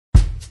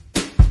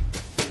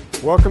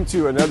Welcome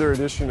to another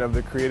edition of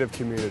the Creative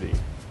Community.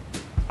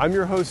 I'm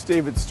your host,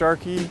 David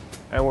Starkey,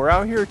 and we're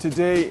out here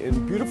today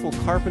in beautiful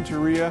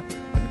Carpinteria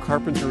on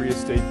Carpinteria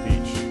State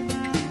Beach.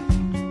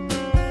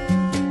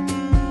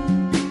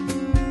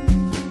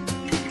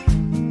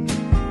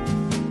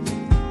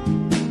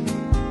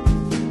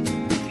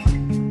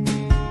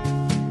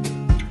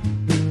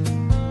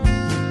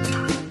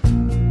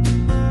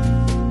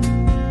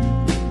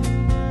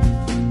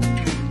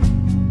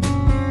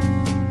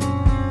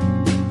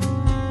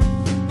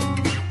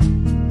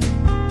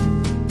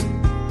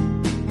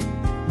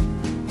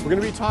 We're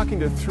going to be talking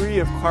to three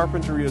of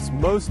Carpinteria's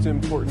most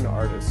important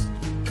artists: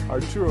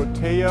 Arturo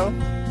Tello,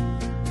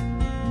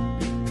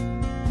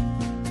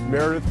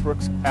 Meredith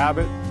Brooks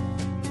Abbott,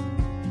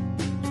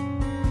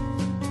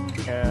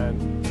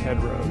 and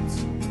Ted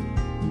Rhodes.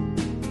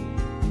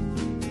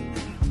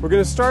 We're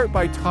going to start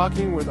by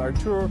talking with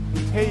Arturo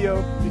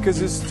Tello because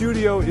his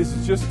studio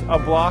is just a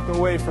block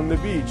away from the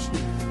beach.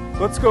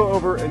 Let's go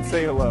over and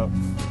say hello.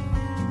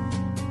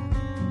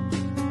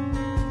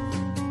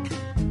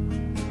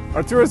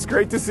 Arturo, it's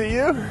great to see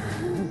you.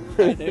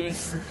 Hi, David.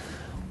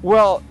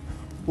 Well,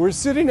 we're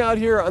sitting out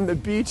here on the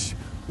beach.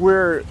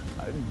 We're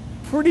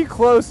pretty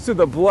close to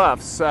the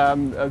bluffs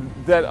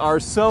that are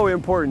so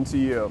important to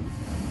you.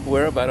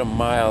 We're about 1.5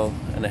 miles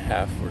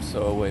or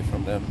so away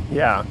from them.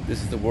 Yeah.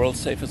 This is the world's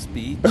safest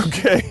beach.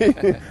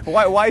 Okay.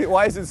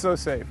 Why is it so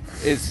safe?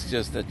 It's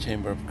just a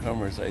Chamber of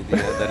Commerce idea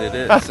that it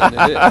is. And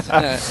it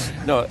is.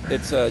 No,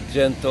 it's a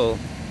gentle,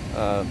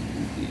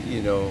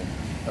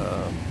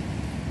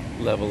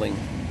 leveling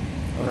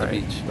on the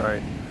beach.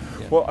 Right.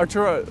 Yeah. Well,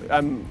 Arturo,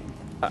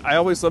 I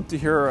always love to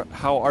hear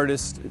how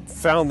artists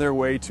found their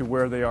way to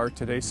where they are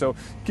today. So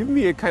give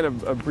me a kind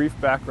of a brief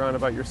background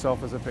about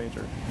yourself as a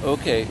painter.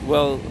 Okay,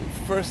 well,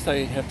 first I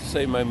have to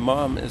say my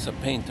mom is a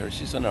painter.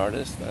 She's an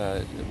artist,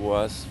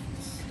 was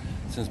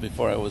since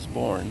before I was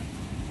born.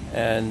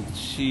 And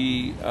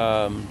she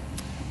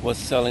was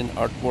selling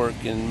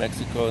artwork in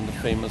Mexico in the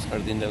famous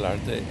Jardín del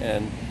Arte.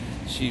 And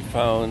she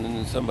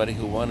found somebody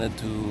who wanted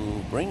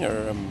to bring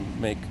her and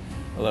make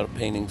a lot of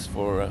paintings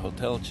for a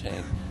hotel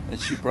chain. And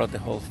she brought the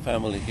whole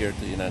family here to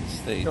the United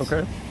States.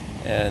 Okay.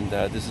 And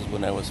this is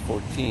when I was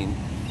 14.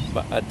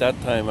 But at that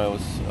time, I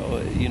was,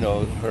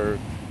 her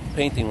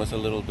painting was a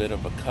little bit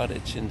of a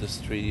cottage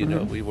industry.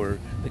 The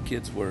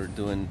kids were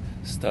doing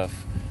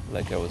stuff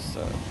like I was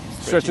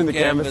stretching the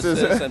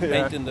canvases and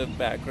painting the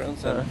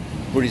backgrounds. And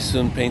pretty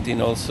soon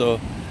painting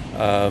also,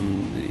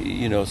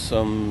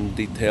 some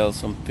details,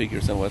 some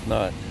figures and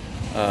whatnot.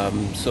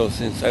 So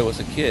since I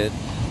was a kid,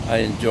 I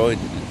enjoyed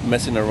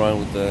messing around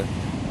with the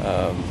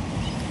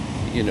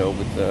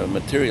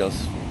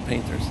materials,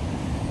 painters.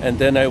 And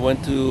then I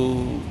went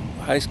to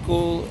high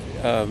school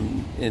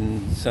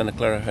in Santa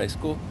Clara High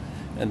School,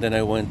 and then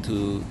I went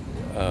to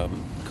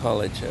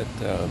college at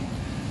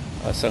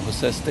San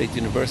Jose State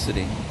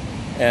University.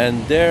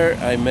 And there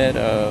I met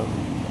a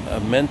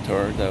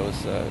mentor that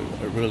was a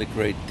really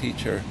great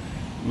teacher,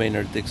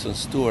 Maynard Dixon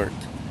Stewart.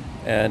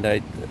 And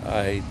I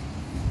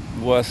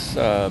was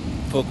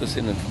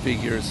focusing on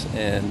figures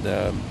and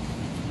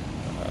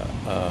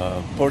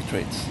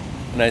portraits.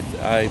 And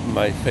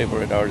my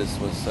favorite artist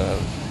was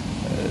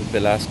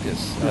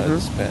Velázquez, the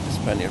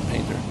Spaniard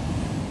painter.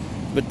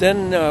 But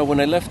then when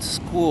I left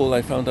school,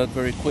 I found out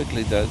very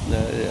quickly that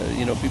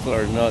people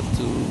are not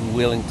too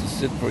willing to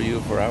sit for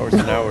you for hours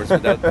and hours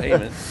without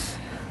payment.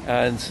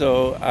 And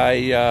so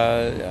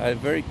I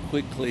very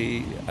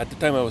quickly, at the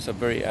time I was a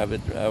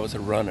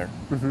runner,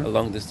 a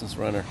long distance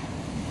runner.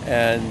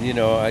 And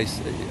I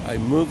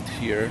moved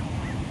here,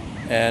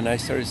 and I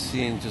started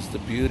seeing just the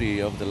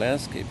beauty of the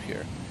landscape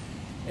here,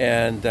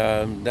 and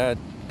that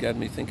got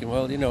me thinking,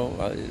 well,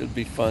 it'll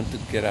be fun to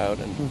get out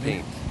and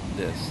paint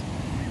this.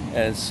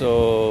 And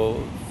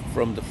so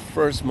from the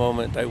first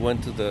moment I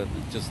went to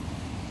just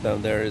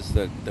down there is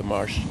the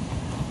marsh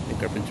in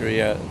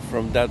Carpinteria.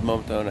 From that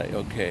moment on,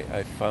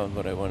 I found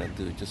what I want to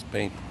do, just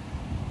paint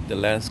the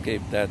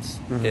landscape. That's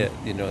it,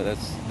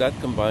 that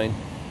combined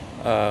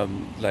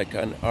like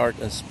an art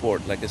and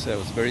sport. Like I said, I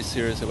was very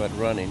serious about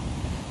running,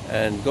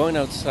 and going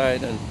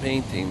outside and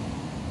painting.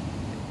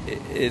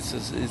 It's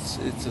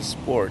a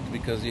sport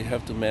because you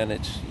have to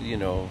manage,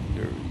 your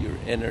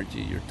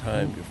energy, your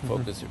time, your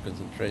focus, your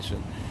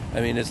concentration.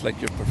 I mean, it's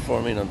like you're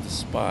performing on the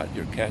spot.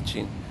 You're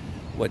catching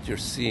what you're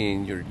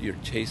seeing. You're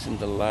chasing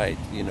the light.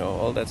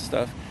 All that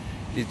stuff.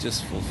 It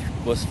just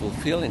was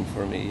fulfilling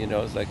for me.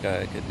 It's like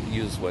I could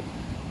use what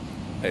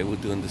I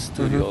would do in the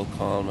studio, all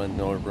calm and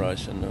no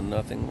rush and no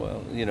nothing.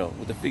 Well,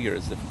 with the figure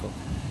it's difficult,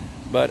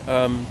 but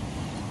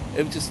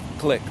it just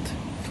clicked.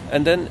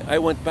 And then I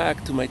went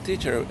back to my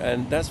teacher,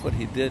 and that's what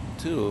he did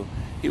too.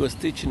 He was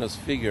teaching us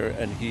figure,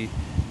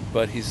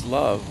 but his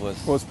love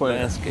was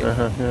landscape.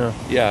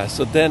 Yeah.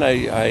 So then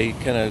I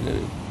kind of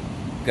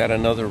got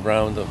another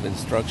round of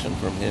instruction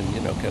from him.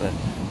 Kind of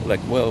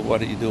like, well,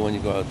 what do you do when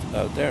you go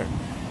out there?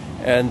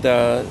 And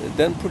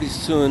then pretty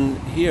soon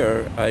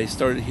here, I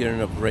started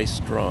hearing of Ray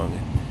Strong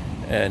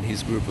and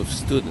his group of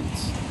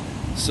students.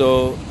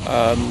 So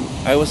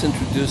I was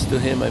introduced to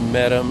him. I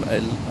met him.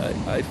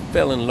 I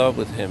fell in love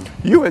with him.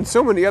 You and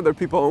so many other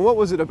people. And what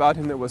was it about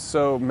him that was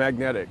so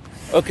magnetic?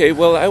 Okay,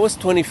 well, I was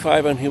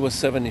 25 and he was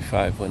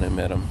 75 when I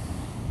met him.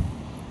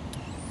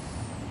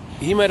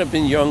 He might have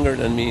been younger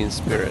than me in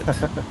spirit.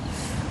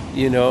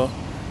 You know,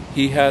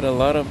 he had a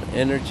lot of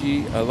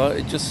energy,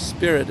 just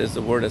spirit is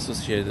the word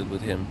associated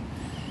with him.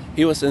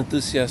 He was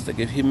enthusiastic.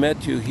 If he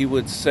met you, he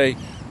would say,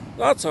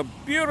 "That's a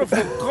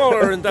beautiful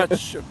color in that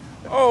shirt.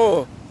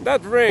 Oh,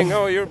 that ring.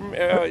 Oh, you're,"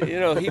 you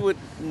know, he would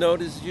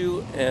notice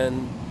you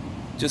and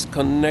just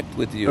connect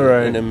with you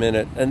in a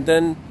minute. And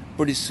then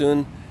pretty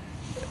soon,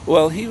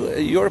 well,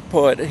 you're a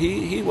poet.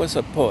 He was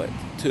a poet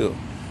too.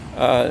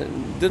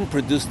 Didn't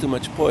produce too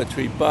much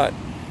poetry, but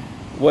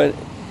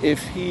if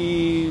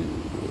he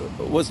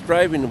was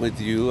driving with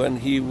you and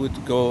he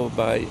would go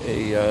by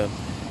a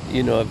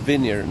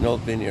vineyard, an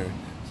old vineyard,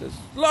 says,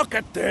 "Look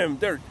at them,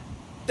 they're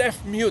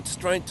deaf mutes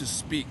trying to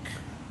speak."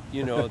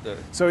 You know,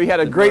 so he had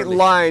a great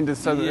line to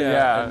say,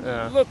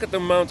 look at the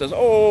mountains.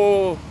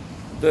 Oh,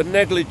 the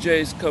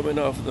negligees coming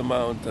off the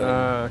mountain.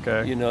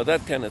 Okay. You know,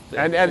 that kind of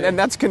thing. And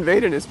that's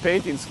conveyed in his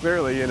paintings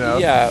clearly, you know.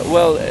 Yeah,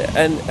 well,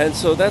 and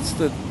so that's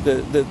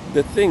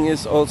the thing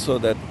is also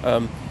that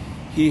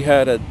he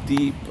had a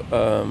deep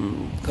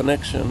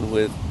connection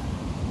with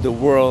the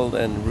world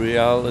and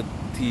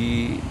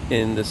reality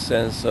in the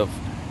sense of,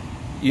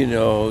 you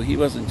know, he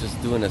wasn't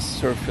just doing a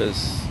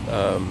surface,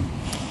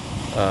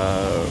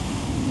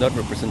 not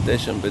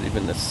representation, but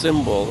even a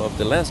symbol of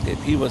the landscape.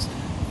 He was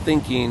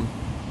thinking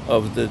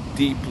of the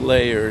deep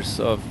layers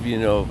of, you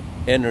know,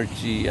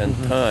 energy and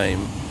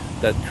time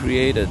that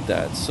created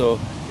that. So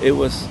it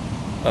was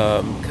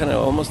kind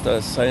of almost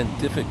a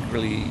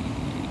scientifically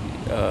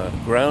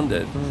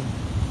grounded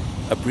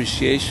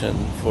appreciation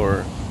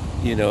for,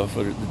 you know,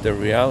 for the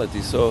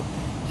reality. So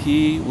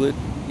he would,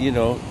 you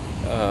know,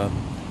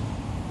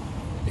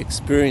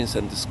 experience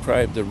and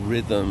describe the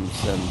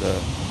rhythms and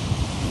the,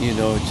 you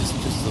know, just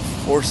the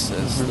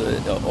forces,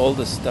 all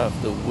the stuff,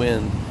 the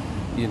wind,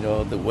 you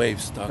know, the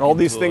waves talking all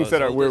these to things us,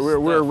 that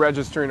we're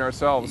registering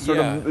ourselves, sort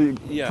of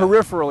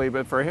peripherally,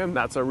 but for him,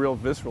 that's a real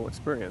visceral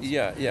experience.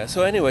 Yeah.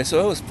 So anyway,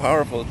 so it was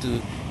powerful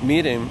to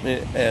meet him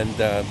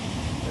and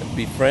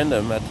befriend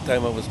him. At the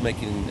time, I was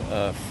making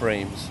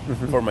frames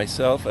for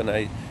myself, and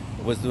I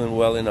was doing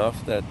well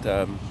enough that,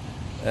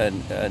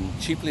 and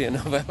cheaply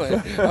enough, I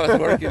was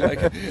working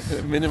like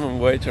minimum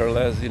wage or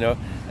less, you know.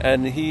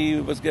 And he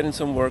was getting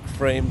some work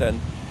framed,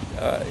 and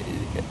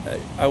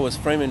I was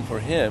framing for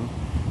him.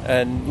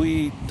 And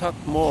we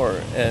talked more,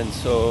 and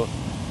so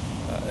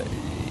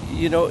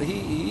you know,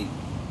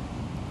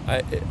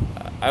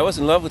 I was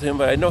in love with him,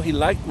 but I know he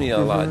liked me a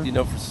lot, you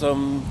know, for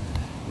some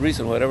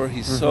reason, whatever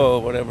he saw,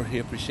 whatever he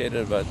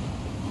appreciated about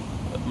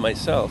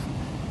myself,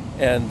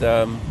 and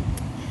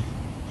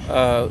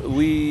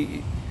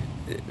we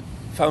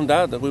found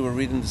out that we were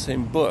reading the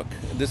same book.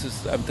 This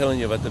is, I'm telling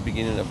you about the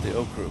beginning of the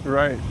Oak Group.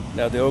 Right.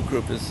 Now the Oak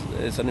Group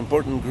is an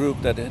important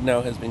group that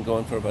now has been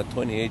going for about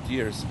 28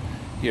 years.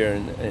 Here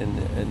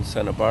in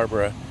Santa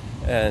Barbara,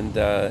 and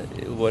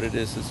what it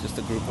is just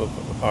a group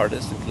of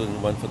artists, including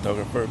one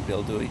photographer,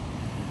 Bill Dewey,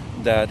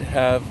 that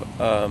have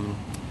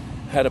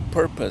had a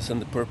purpose,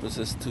 and the purpose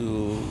is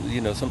to,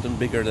 you know, something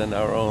bigger than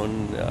our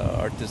own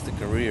artistic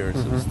careers.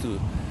 It was to,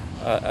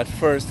 at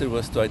first, it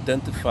was to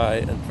identify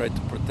and try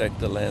to protect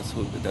the lands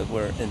that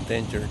were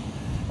endangered,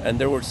 and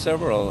there were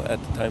several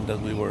at the time that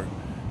we were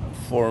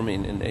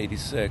forming in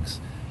 '86.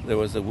 There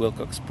was the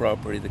Wilcox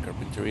property, the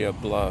Carpinteria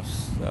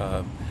Bluffs.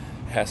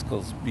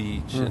 Haskell's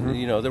Beach, and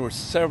you know, there were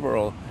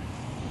several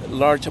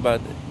large,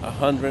 about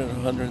 100,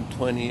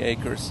 120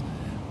 acres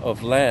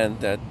of land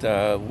that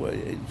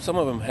some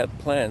of them had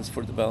plans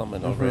for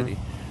development already.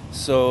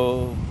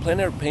 So plein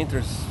air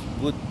painters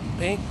would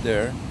paint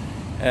there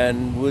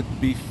and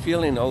would be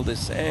feeling all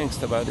this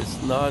angst about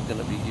it's not going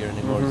to be here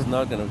anymore, it's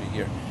not going to be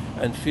here,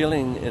 and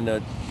feeling in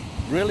a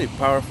really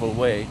powerful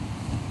way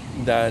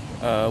that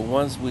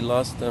once we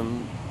lost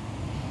them,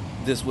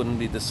 this wouldn't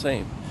be the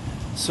same.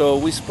 So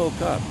we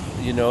spoke up,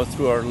 you know,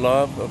 through our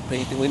love of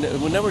painting. We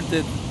never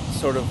did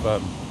sort of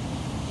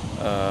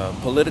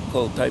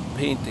political type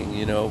painting,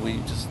 you know. We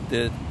just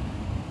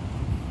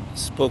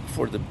spoke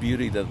for the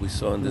beauty that we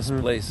saw in these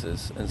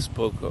places, and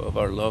spoke of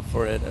our love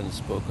for it, and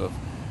spoke of,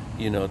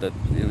 you know, that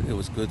it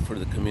was good for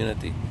the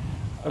community.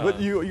 But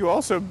you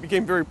also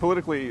became very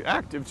politically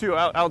active too,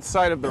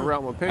 outside of the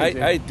realm of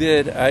painting. I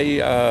did.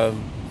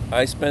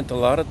 I spent a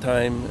lot of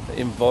time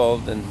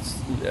involved in,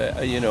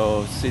 you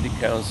know, city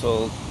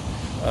council,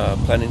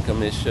 planning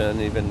commission,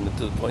 even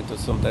to the point of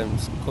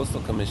sometimes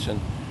coastal commission.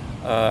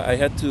 I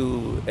had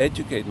to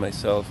educate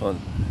myself on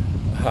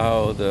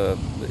how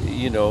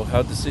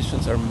how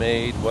decisions are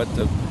made, what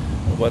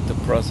the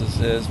process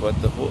is,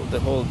 what the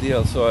whole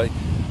deal. So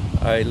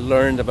I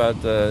learned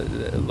about the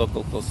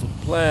local coastal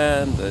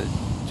plan, the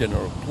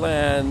general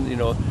plan. You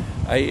know,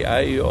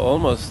 I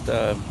almost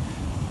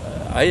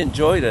I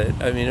enjoyed it.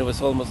 I mean, it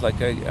was almost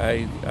like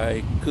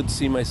I could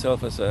see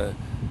myself as a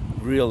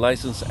real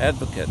licensed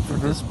advocate for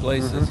these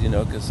places, you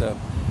know, because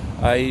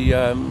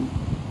I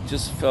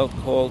just felt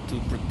called to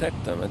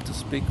protect them and to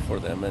speak for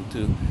them and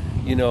to,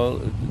 you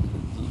know,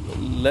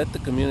 let the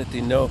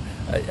community know.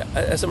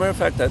 As a matter of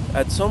fact,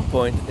 at some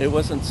point, it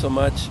wasn't so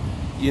much,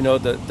 you know,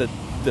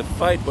 the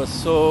fight was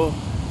so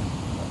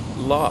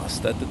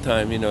lost at the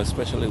time, you know,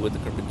 especially with the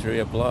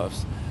Carpinteria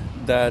Bluffs,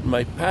 that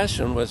my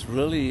passion was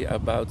really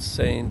about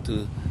saying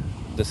to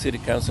the city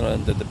council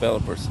and the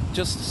developers,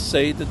 just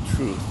say the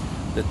truth.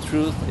 The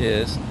truth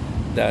is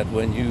that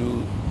when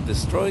you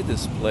destroy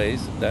this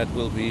place, that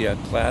will be a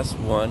class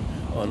 1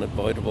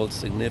 unavoidable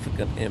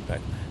significant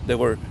impact. They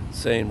were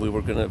saying we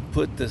were going to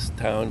put this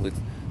town with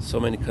so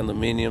many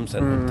condominiums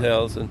and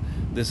hotels and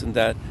this and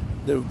that.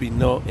 There would be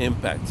no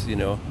impacts, you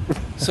know.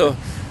 So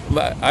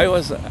I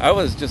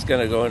was just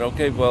kind of going,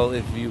 okay, well,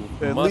 if you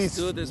At must least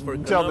do this for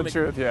tell the economic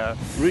truth, yeah.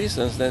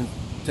 reasons, then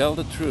tell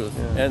the truth.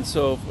 Yeah. And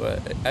so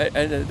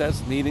and that's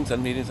meetings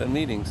and meetings and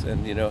meetings,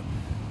 and you know,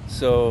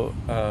 so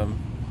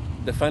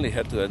they finally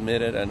had to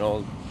admit it, and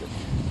all.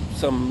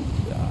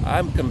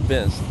 I'm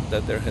convinced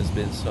that there has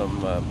been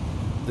some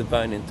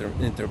divine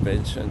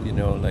intervention, you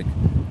know, like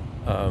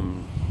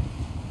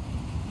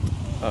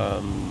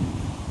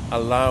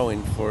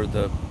allowing for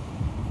the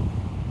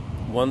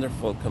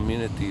wonderful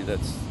community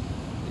that's,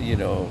 you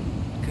know,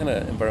 kind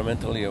of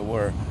environmentally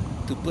aware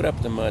to put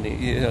up the money,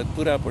 you know,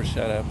 put up or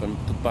shut up and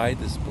to buy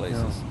these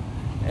places.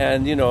 Yeah.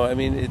 And, you know, I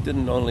mean, it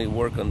didn't only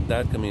work on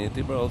that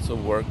community, but also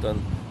worked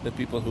on the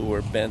people who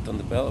were bent on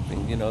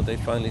developing. You know, they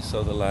finally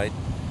saw the light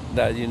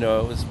that, you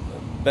know, it was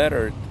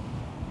better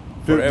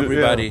for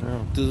everybody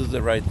to do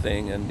the right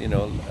thing and, you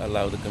know,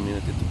 allow the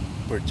community to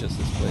purchase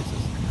these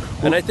places.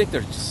 And I think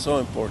they're just so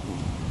important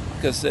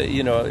because,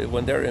 you know,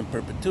 when they're in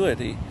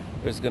perpetuity,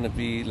 there's going to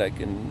be, like,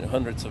 in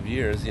hundreds of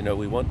years, you know,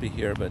 we won't be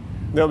here, but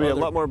there'll be a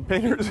lot more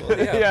painters. People,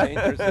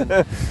 painters, and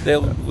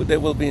they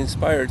will be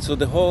inspired. So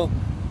the whole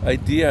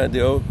idea,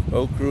 the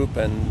Oak Group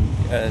and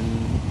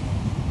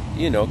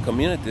you know,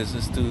 communities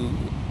is to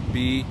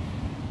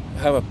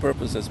have a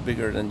purpose that's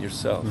bigger than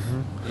yourself.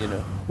 You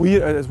know.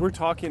 Well, as we're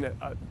talking,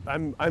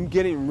 I'm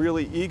getting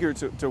really eager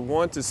to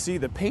want to see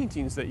the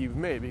paintings that you've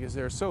made because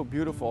they're so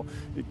beautiful.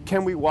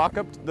 Can we walk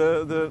up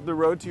the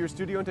road to your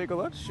studio and take a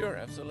look? Sure,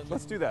 absolutely.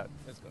 Let's do that.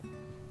 Let's go.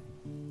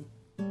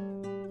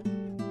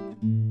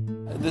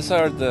 These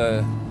are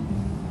the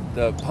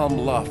palm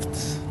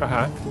lofts,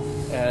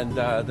 and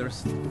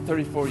there's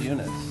 34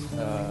 units.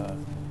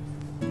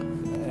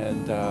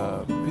 And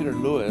Peter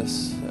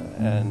Lewis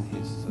and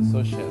his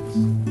associates,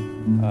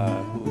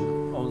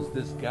 who owns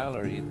this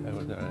gallery,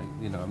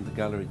 you know, I'm the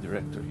gallery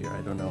director here,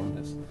 I don't own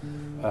this.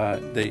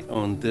 They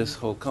own this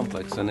whole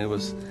complex, and it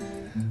was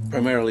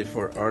primarily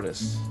for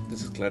artists.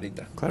 This is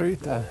Clarita.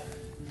 Clarita.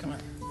 Come on.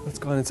 Let's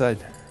go inside.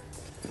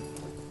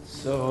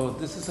 So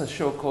this is a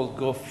show called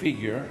Go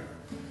Figure.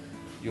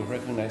 You'll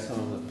recognize some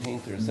of the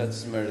painters.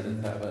 That's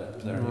Meredith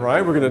Abbott.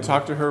 Right, we're going to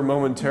talk to her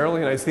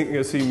momentarily, and I think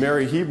you'll see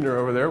Mary Hebner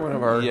over there, one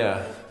of our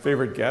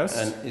favorite guests.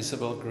 And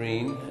Isabel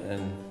Green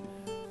and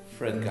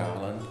Fred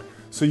Gowland.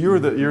 So you're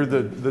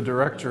the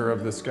director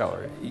of this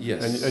gallery?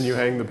 Yes. And you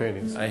hang the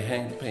paintings? I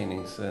hang the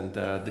paintings, and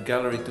the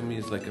gallery to me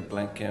is like a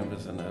blank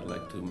canvas, and I'd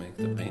like to make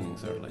the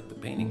paintings are like the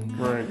painting.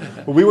 Right.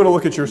 Well, we want to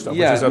look at your stuff,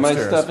 which is upstairs.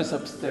 My stuff is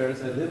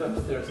upstairs. I live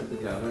upstairs at the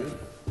gallery,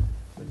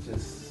 which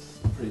is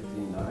pretty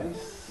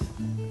nice.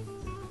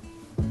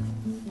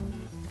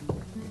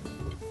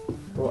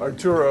 Well,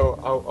 Arturo,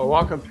 I'll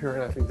walk up here,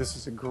 and I think this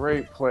is a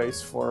great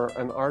place for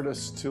an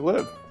artist to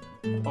live.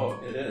 Oh,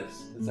 it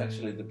is. It's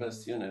actually the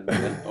best unit. We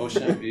have an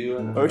ocean view.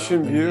 And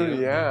ocean view,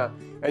 yeah.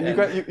 And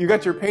you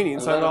got your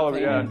paintings on all of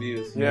it, yeah.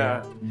 Views,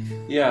 yeah.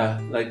 Yeah,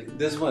 like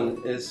this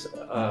one is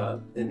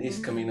in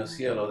East Camino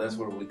Cielo. That's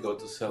where we go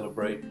to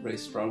celebrate Ray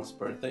Strong's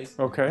birthday.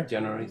 Okay.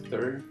 January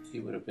 3rd. He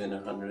would have been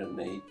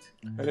 108.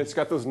 And it's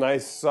got those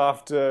nice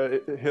soft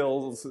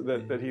hills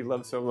that he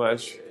loved so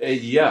much.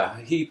 Yeah,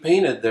 he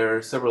painted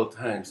there several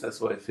times. That's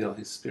why I feel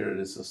his spirit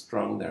is so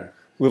strong there.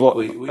 We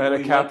and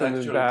a cap in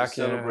his back. To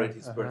celebrate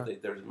his birthday.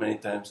 There's many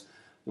times.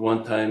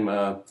 One time,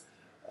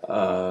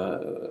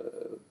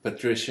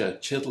 Patricia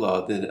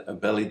Chitlaw did a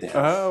belly dance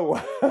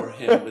for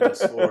him with a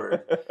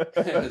sword.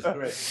 It was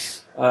great.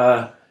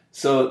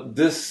 So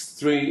this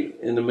tree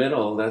in the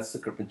middle, that's the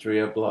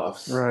Carpinteria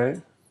Bluffs. Right.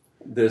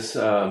 This,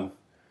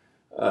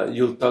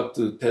 you'll talk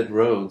to Ted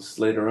Rhodes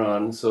later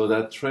on. So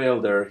that trail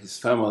there, his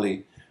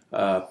family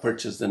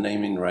purchased the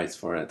naming rights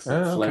for it.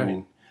 The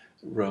Fleming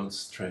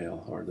Rhodes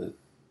Trail, or the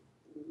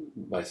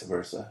vice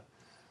versa.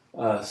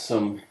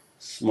 Some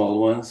small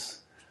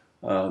ones,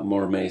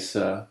 more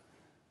mesa.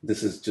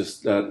 This is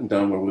just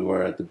down where we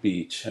were at the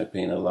beach. I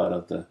paint a lot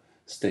of the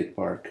state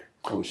park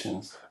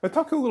oceans. Let's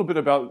talk a little bit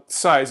about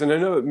size, and I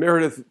know that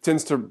Meredith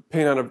tends to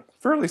paint on a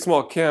fairly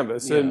small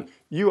canvas, and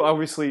you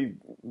obviously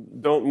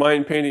don't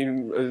mind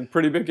painting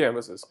pretty big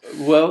canvases.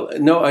 Well,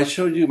 no, I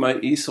showed you my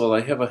easel.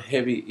 I have a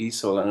heavy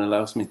easel, and it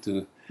allows me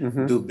to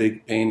do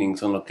big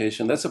paintings on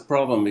location. That's a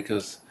problem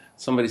because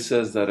somebody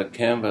says that a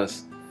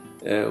canvas,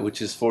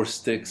 which is 4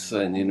 sticks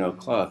and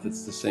cloth,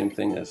 it's the same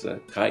thing as a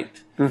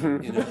kite. You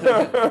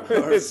know?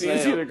 It's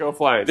easy to go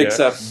flying. Picks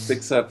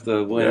up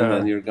the wind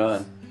and you're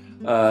gone.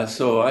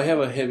 So I have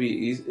a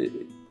heavy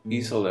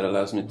easel that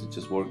allows me to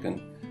just work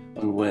on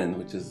wind,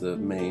 which is the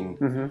main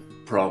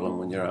problem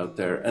when you're out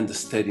there, and the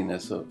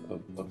steadiness of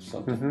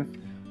something.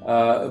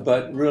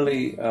 But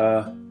really,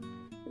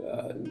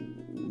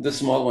 the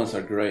small ones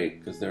are great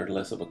because they're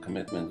less of a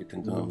commitment. You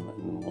can do them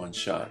in one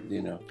shot,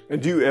 you know.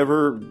 And do you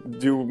ever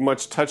do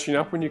much touching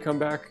up when you come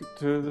back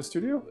to the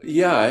studio?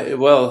 Yeah,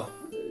 well,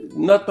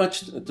 not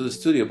much to the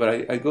studio,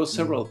 but I go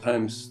several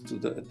times to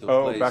the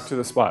place. Back to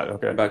the spot.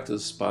 Okay. Back to the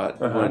spot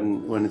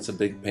when it's a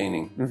big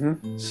painting.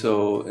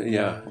 So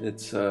yeah,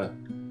 it's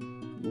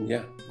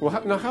yeah.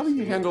 Well, now how do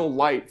you handle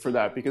light for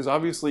that? Because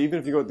obviously, even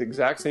if you go at the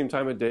exact same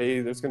time of day,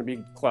 there's going to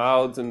be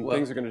clouds and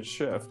things are going to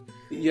shift.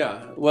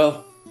 Yeah.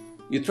 Well,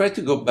 you try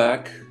to go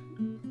back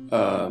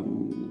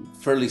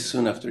fairly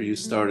soon after you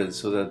started,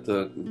 so that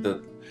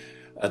the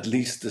at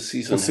least the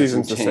season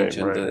hasn't changed,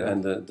 same, right,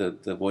 and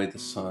the way the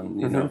sun,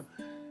 you know,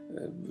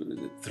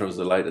 throws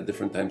the light at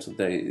different times of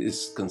day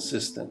is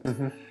consistent.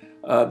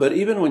 But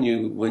even when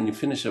you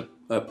finish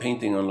a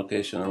painting on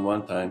location on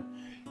one time,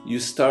 you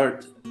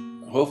start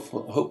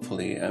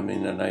hopefully. I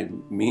mean, and I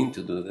mean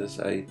to do this.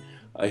 I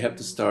have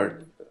to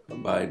start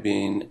by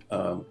being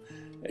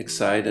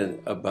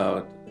excited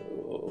about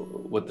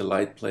what the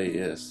light play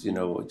is, you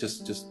know,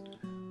 just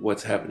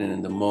what's happening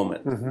in the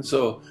moment.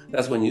 So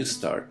that's when you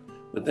start.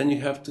 But then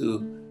you have to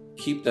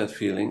keep that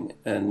feeling,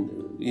 and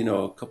you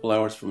know, a couple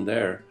hours from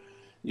there,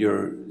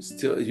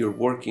 you're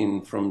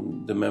working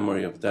from the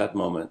memory of that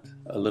moment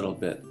a little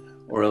bit,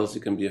 or else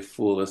you can be a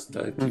fool as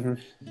to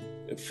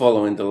keep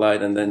following the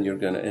light, and then you're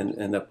gonna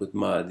end up with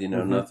mud. You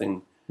know,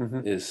 nothing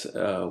is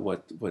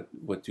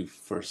what you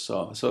first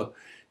saw. So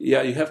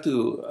yeah, you have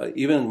to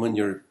even when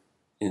you're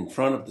in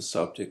front of the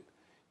subject,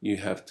 you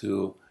have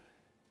to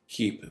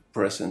keep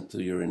present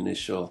to your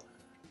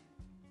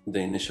the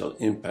initial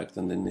impact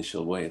and the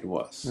initial way it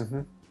was.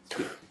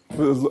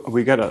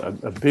 We got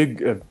a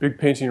big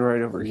painting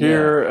right over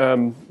here.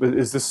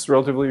 Is this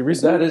relatively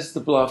recent? That is the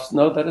Bluffs.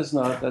 No, that is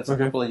not. That's a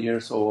couple of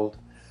years old.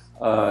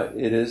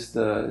 It is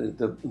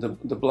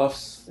the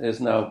Bluffs is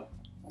now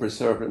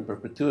preserved in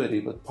perpetuity,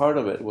 but part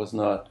of it was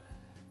not,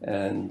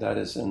 and that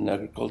is in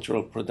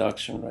agricultural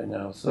production right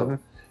now. So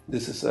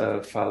this is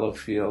a fallow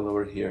field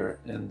over here,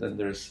 and then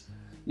there's,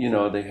 you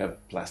know, they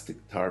have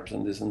plastic tarps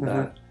and this and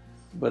that,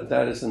 but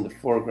that is in the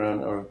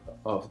foreground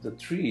of the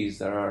trees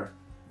that are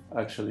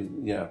actually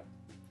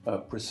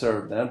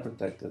preserved and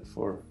protected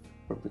for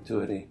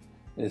perpetuity.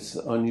 It's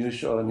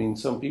unusual. I mean,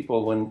 some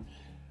people when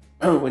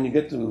you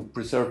get to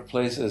preserved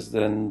places,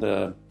 then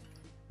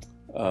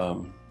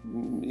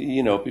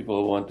you know,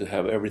 people want to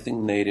have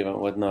everything native and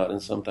whatnot,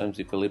 and sometimes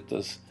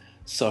eucalyptus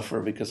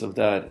suffer because of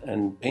that,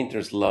 and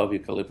painters love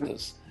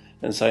eucalyptus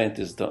and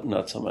scientists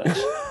not so much.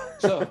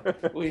 So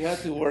we had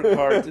to work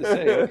hard to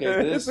say,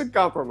 okay, this is a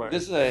compromise.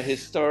 This is a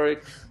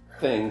historic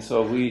thing.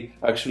 So we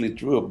actually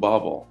drew a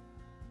bubble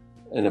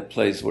in a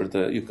place where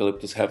the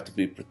eucalyptus have to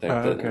be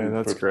protected. Okay,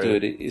 that's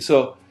perpetuity. great.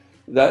 So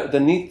the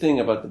neat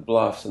thing about the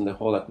Bluffs and the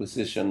whole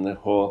acquisition, the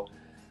whole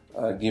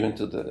given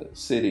to the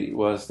city,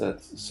 was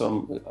that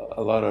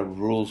a lot of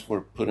rules were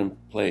put in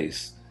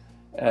place,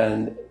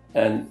 and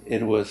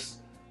it was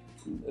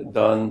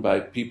done by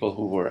people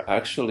who were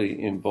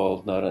actually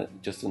involved not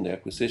just in the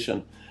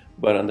acquisition,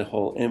 but on the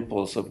whole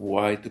impulse of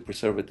why to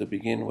preserve it to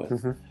begin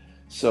with.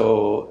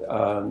 So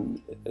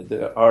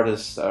the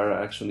artists are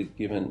actually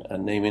given a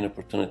naming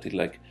opportunity.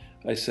 Like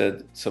I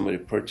said, somebody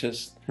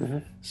purchased,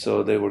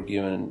 so they were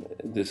given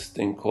this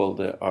thing called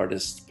the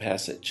Artist's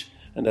Passage,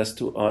 and that's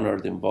to honor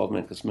the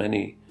involvement, because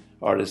many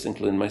artists,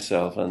 including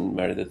myself and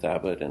Meredith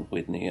Abbott and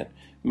Whitney, and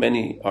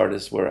many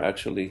artists were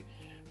actually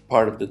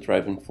part of the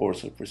driving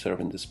force of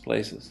preserving these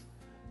places.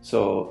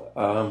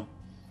 So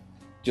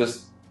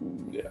just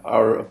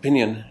our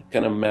opinion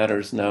kind of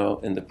matters now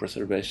in the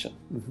preservation.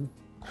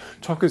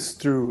 Talk us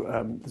through,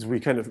 as we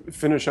kind of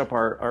finish up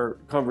our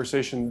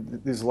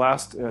conversation, these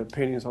last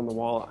paintings on the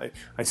wall.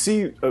 I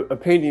see a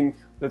painting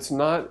that's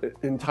not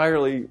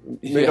entirely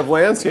made of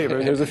landscape,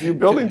 and there's a few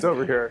buildings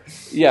over here.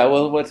 Yeah,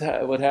 well,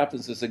 what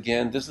happens is,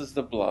 again, this is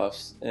the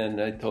Bluffs, and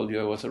I told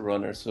you I was a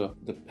runner, so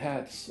the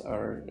paths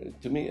are,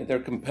 to me, they're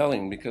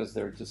compelling because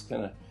they're just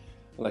kind of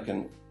like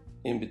an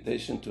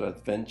invitation to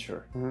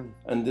adventure.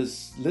 And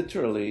this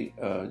literally,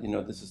 you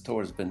know, this is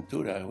towards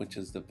Ventura, which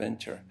is the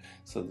venture.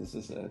 So this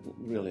is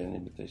really an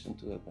invitation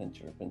to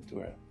adventure,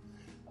 Ventura.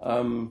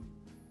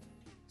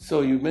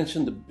 So you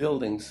mentioned the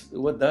buildings.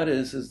 What that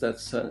is that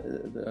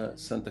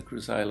Santa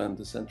Cruz Island,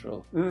 the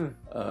Central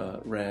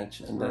Ranch,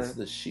 and that's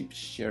the sheep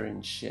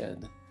shearing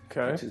shed,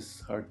 which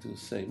is hard to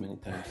say many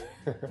times.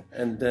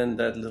 And then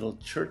that little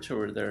church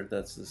over there,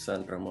 that's the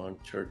San Ramon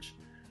Church,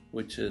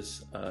 which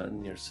is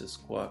near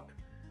Sisquoc.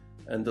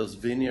 And those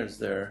vineyards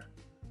there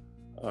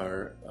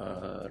are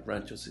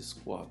Rancho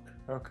Sisquoc.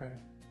 Okay.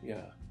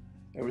 Yeah.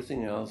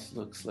 Everything else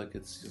looks like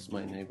it's just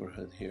my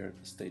neighborhood here at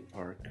the state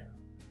park.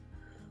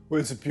 Well,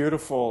 it's a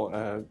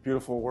beautiful,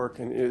 beautiful work,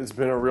 and it's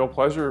been a real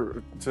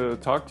pleasure to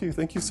talk to you.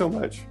 Thank you so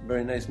much.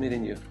 Very nice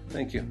meeting you.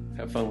 Thank you.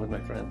 Have fun with my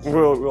friends.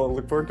 We'll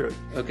look forward to it.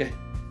 Okay.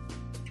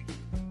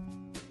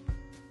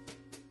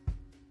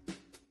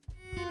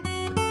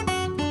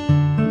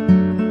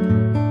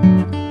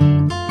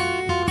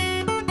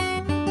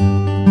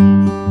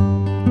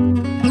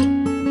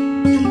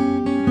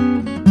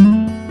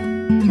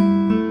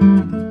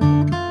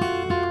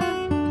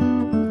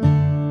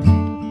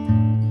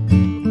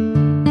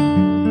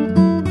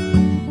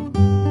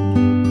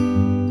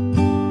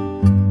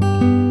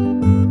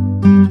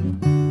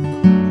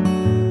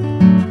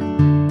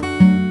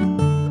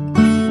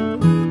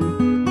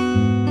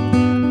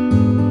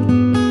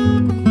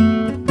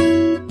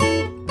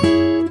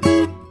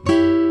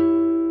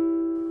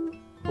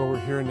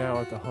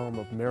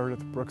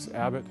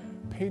 Abbott,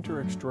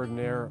 painter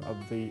extraordinaire of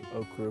the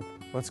Oak Group.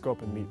 Let's go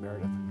up and meet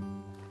Meredith.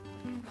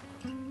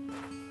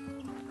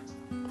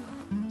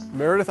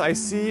 Meredith, I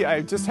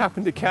just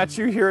happened to catch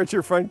you here at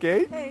your front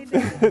gate. Hey,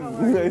 David, how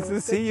are you? Nice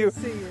to see you. To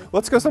see you.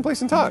 Let's go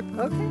someplace and talk.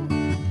 Okay.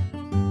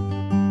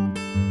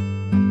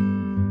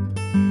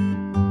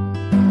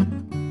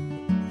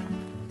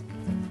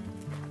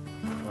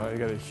 You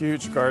got a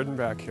huge garden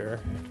back here.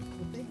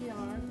 The big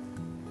yard.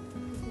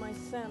 This is my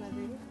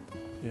sanity.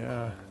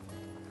 Yeah.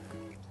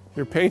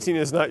 Your painting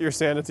is not your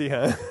sanity,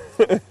 huh?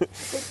 They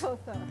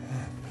both are.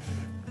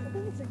 I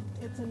think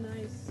it's a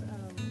nice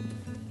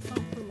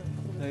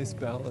compliment. Nice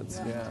balance,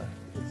 yeah.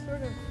 It's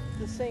sort of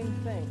the same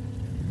thing.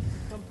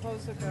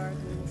 Compose a garden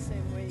in the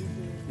same way you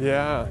do.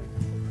 Yeah.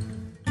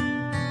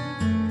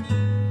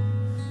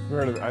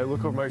 Meredith, I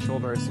look over my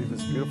shoulder, I see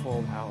this beautiful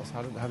old house.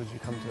 How did you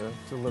come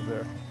to live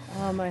there?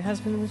 My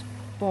husband was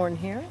born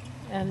here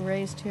and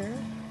raised here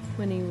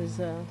when he was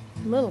a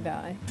little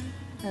guy.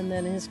 And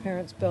then his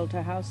parents built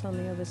a house on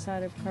the other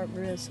side of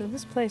Carpinteria. So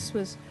this place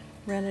was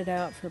rented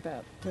out for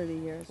about 30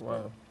 years.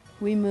 Wow.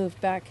 We moved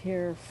back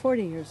here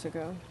 40 years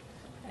ago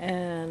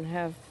and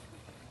have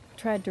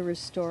tried to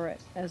restore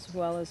it as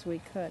well as we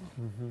could.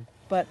 Mm-hmm.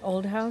 But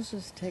old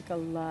houses take a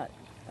lot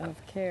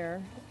of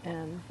care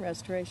and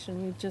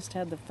restoration. We just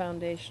had the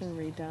foundation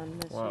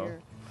redone this year.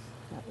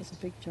 That was a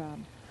big job.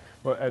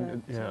 Well,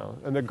 and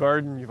the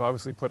garden you've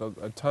obviously put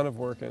a ton of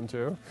work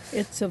into.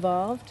 It's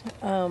evolved.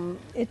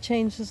 It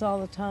changes all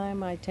the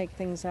time. I take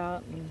things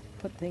out and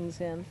put things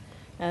in.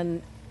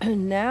 And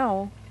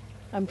now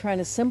I'm trying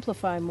to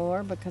simplify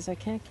more because I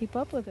can't keep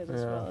up with it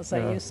as well as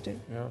I used to.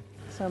 Yeah.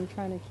 So I'm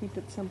trying to keep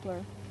it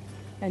simpler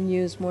and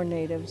use more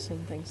natives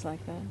and things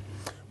like that.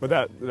 But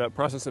that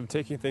process of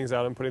taking things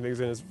out and putting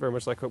things in is very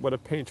much like what a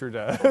painter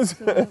does.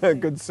 A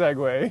good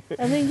segue.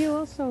 And then you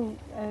also,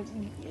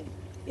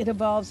 it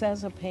evolves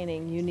as a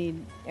painting. You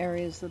need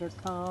areas that are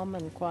calm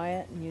and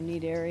quiet, and you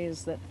need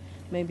areas that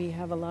maybe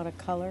have a lot of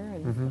color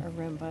and are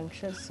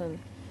rambunctious. And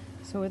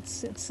so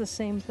it's the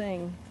same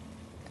thing.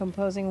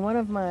 Composing. One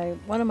of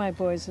my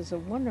boys is a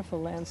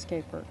wonderful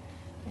landscaper,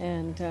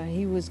 and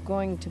he was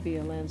going to be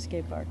a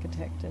landscape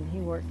architect, and he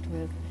worked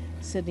with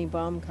Sidney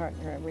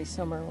Baumgartner every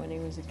summer when he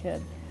was a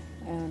kid,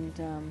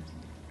 and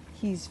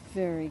he's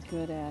very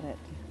good at it.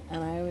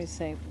 And I always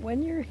say,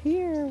 when you're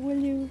here, will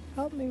you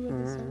help me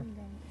with this?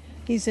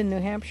 He's in New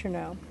Hampshire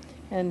now,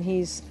 and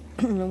he's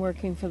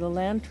working for the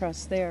land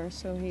trust there,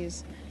 so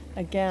he's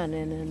again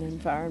in an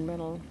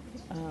environmental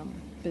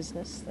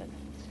business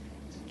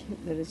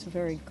that is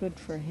very good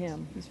for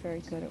him. He's very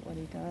good at what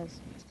he does.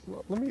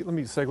 Well, let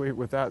me segue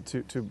with that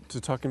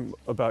to talking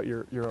about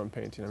your own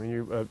painting. I mean,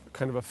 you're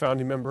kind of a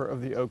founding member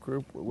of the Oak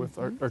Group with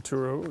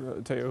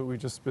Arturo Teo, who we've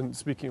just been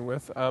speaking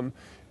with,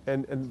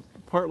 and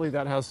partly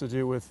that has to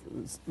do with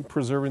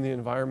preserving the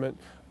environment.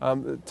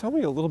 Tell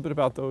me a little bit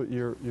about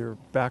your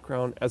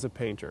background as a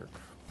painter.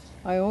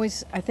 I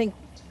think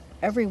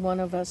every one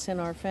of us in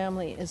our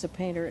family is a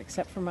painter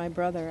except for my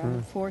brother. I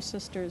have 4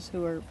 sisters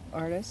who are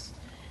artists,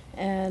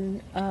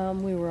 and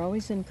we were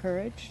always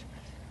encouraged.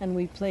 And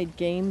we played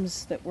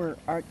games that were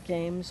art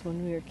games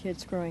when we were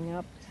kids growing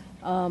up.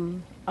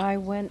 I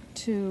went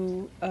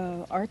to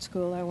art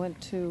school. I went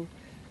to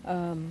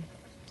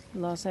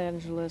Los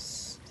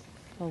Angeles,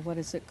 what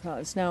is it called?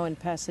 It's now in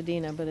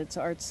Pasadena, but it's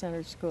Art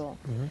Center School.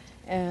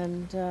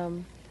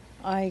 And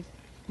my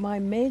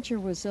major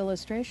was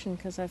illustration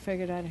because I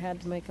figured I had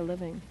to make a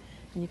living.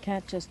 And you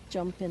can't just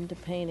jump into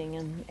painting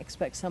and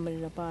expect somebody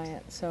to buy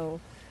it. So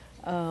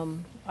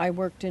I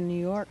worked in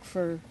New York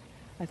for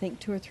I think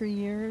 2 or 3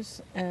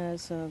 years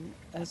as an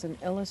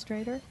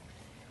illustrator,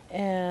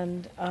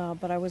 and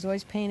but I was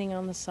always painting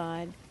on the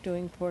side,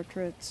 doing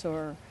portraits,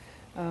 or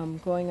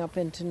going up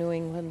into New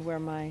England where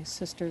my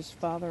sister's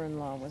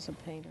father-in-law was a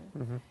painter,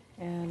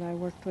 and I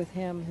worked with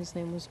him. His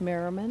name was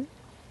Merriman,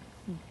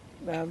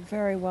 a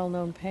very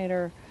well-known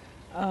painter.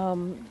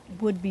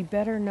 Would be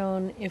better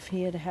known if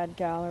he had had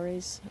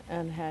galleries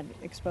and had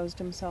exposed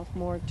himself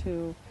more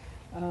to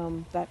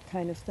that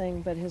kind of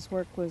thing, but his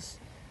work was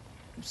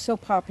so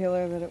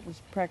popular that it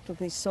was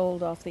practically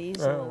sold off the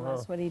easel, and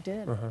that's what he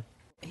did.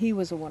 He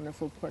was a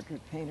wonderful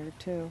portrait painter,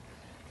 too.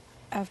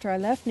 After I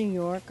left New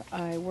York,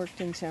 I worked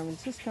in San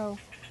Francisco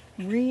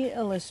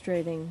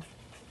re-illustrating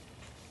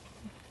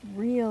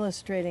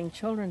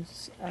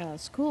children's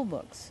school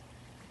books.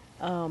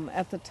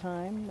 At the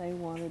time, they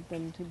wanted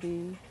them to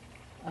be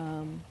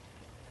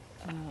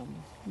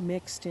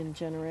mixed in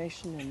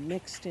generation and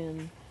mixed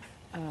in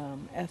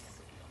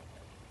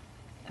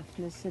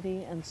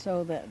ethnicity, and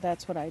so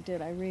that's what I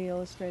did. I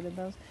re-illustrated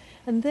those,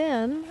 and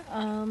then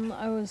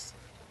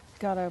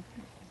got a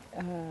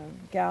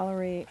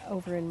gallery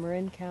over in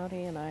Marin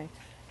County, and I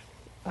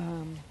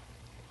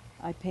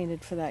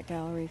painted for that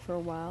gallery for a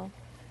while.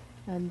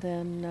 And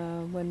then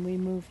when we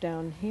moved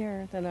down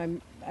here,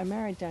 then I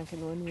married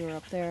Duncan when we were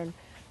up there, and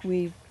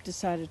we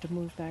decided to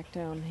move back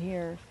down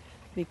here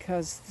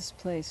because this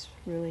place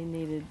really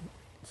needed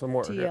some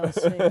work.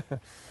 TLC.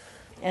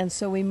 And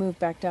so we moved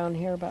back down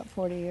here about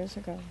 40 years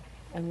ago,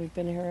 and we've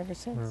been here ever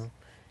since. Yeah.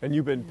 And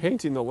you've been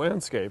painting the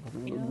landscape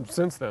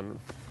since then.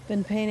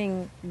 Been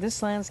painting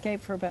this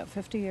landscape for about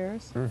 50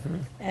 years,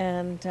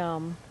 and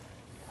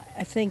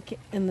I think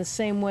in the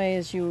same way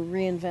as you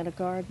reinvent a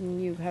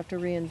garden, you have to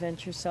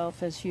reinvent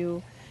yourself as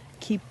you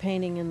keep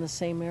painting in the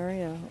same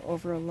area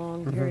over a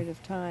long period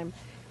of time.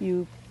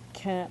 You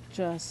can't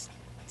just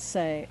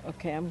say,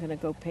 okay, I'm going to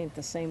go paint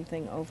the same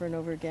thing over and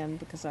over again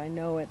because I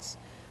know it's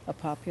a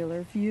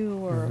popular view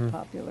or a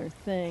popular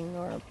thing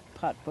or a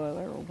pot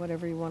boiler or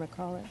whatever you want to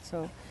call it.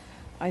 So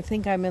I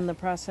think I'm in the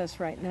process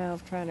right now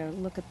of trying to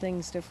look at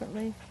things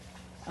differently,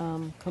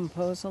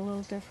 compose a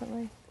little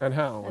differently. And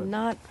how? And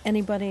not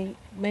anybody,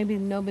 maybe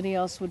nobody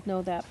else would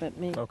know that but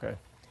me. Okay.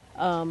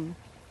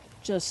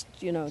 Just,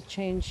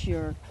 change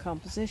your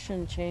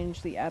composition,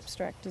 change the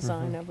abstract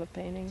design of a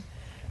painting,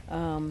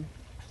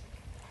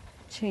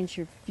 change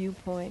your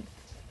viewpoint,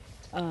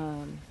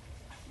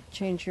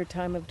 change your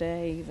time of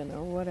day even,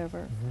 or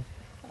whatever.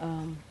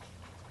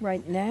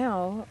 Right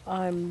now,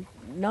 I'm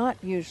not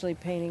usually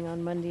painting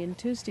on Monday and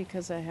Tuesday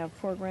because I have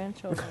 4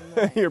 grandchildren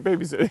that You're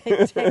babysitting.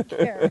 I take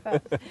care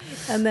of.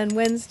 And then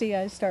Wednesday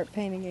I start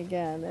painting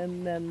again,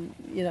 and then,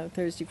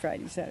 Thursday,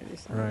 Friday, Saturday,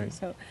 Sunday. Right.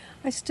 So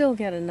I still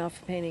get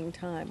enough painting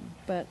time,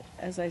 but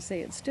as I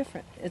say, it's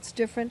different. It's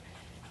different.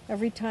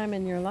 Every time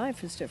in your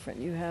life is different.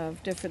 You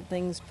have different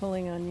things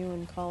pulling on you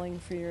and calling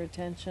for your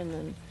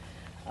attention,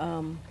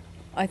 and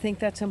I think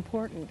that's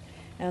important.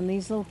 And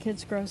these little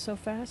kids grow so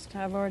fast.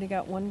 I've already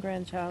got 1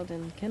 grandchild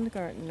in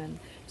kindergarten, and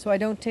so I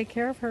don't take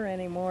care of her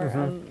anymore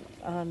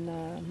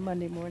on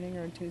Monday morning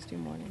or Tuesday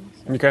morning.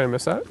 So. You kind of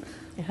miss that?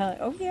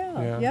 Oh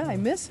yeah, I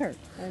miss her.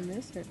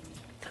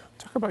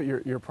 Talk about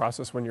your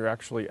process when you're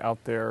actually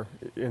out there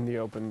in the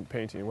open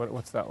painting.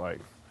 What's that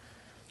like?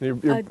 Your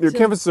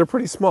canvases are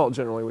pretty small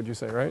generally, would you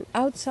say, right?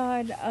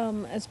 Outside,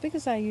 as big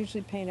as I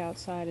usually paint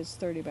outside is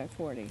 30 by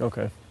 40.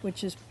 Okay.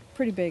 Which is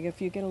pretty big. If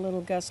you get a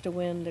little gust of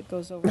wind, it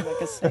goes over like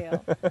a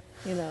sail.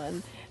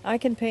 And I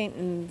can paint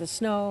in the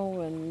snow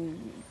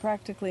and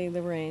practically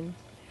the rain,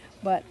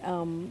 but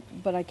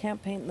I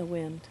can't paint in the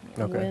wind.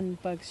 The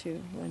wind bugs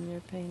you when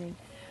you're painting.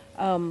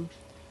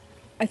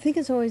 I think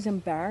it's always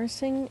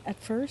embarrassing at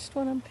first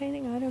when I'm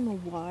painting. I don't know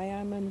why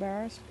I'm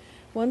embarrassed.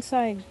 Once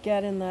I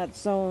get in that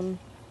zone,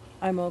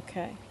 I'm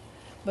okay.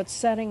 But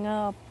setting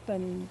up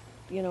and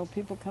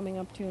people coming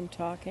up to you and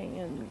talking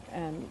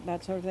and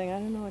that sort of thing, I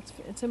don't know,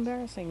 it's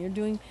embarrassing.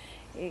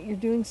 You're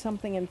doing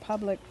something in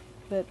public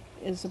that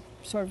is a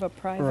sort of a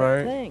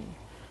private thing.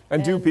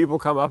 And do people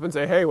come up and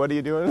say, hey, what are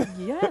you doing?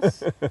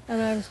 Yes.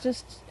 And I was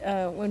just,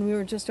 when we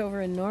were just over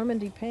in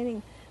Normandy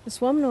painting, this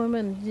one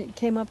woman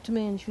came up to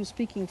me and she was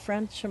speaking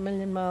French a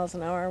million miles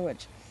an hour,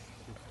 which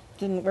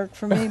didn't work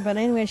for me. But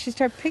anyway, she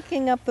started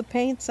picking up the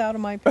paints out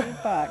of my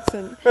paint box.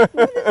 And, what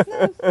is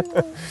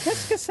this?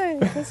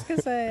 Qu'est-ce que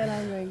c'est? And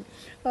I'm going,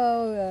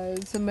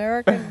 it's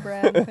American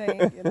brand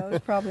paint.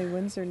 It's probably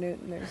Winsor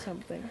Newton or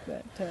something.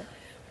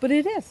 But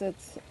it is.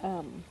 It's,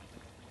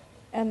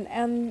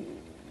 and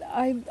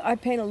I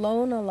paint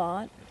alone a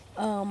lot.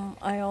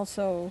 I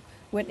also,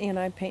 Whitney and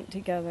I paint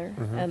together,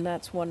 and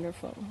that's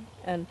wonderful.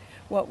 And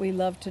what we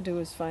love to do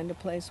is find a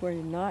place where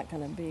you're not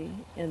going to be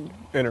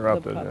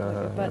interrupted.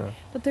 The public.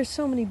 But there's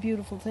so many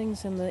beautiful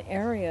things in the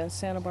area,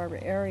 Santa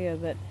Barbara area,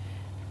 that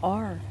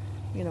are,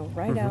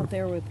 right out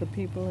there with the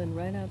people and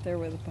right out there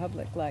with the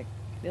public. Like,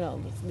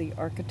 the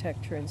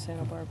architecture in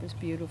Santa Barbara is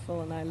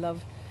beautiful, and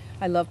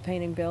I love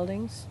painting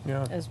buildings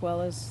as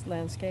well as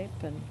landscape.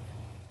 And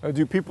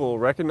do people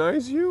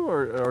recognize you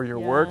or your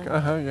work?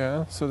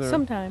 So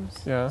sometimes.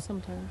 Yeah.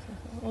 Sometimes.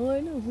 Well,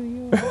 I know who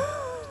you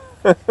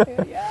are.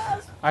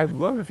 Yes. I'd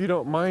love, if you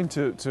don't mind,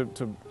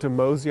 to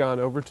mosey on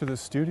over to the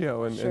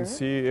studio and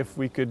see if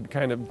we could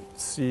kind of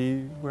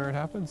see where it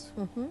happens.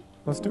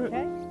 Let's do it.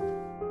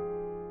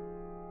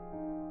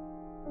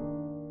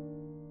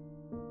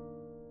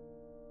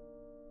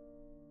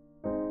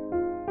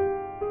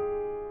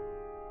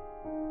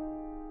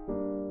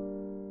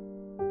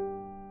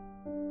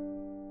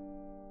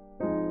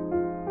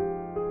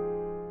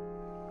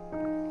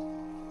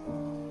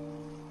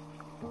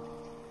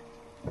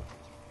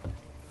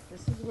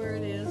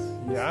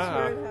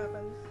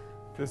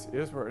 This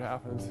is where it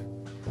happens.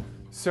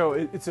 So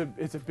it's a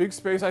big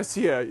space. I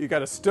see you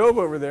got a stove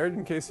over there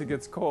in case it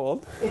gets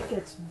cold. It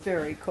gets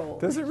very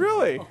cold. Does it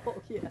really?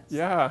 Oh, yes.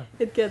 Yeah.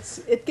 It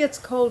gets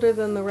colder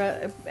than the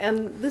rest,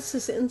 and this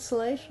is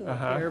insulation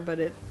up here, but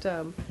it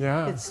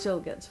still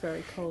gets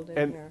very cold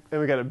in here. And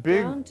we got a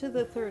big down to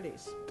the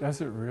 30s. Does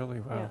it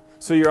really? Wow. Yeah.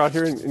 So you're out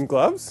here in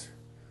gloves?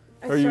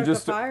 I Or start you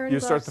just the fire and you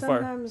start the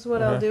fire. sometimes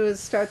what I'll do is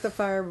start the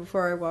fire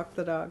before I walk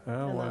the dog. Oh,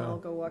 and then wow. I'll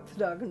go walk the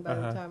dog, and by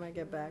the time I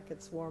get back,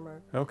 it's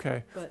warmer.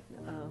 Okay. But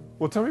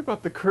Well, tell me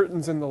about the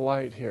curtains and the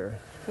light here.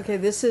 okay,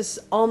 this is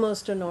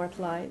almost a north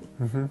light,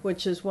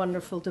 which is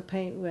wonderful to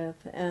paint with.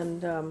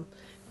 And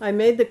I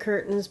made the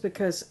curtains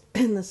because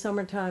in the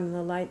summertime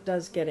the light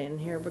does get in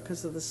here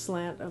because of the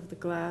slant of the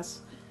glass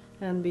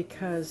and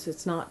because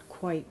it's not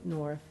quite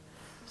north.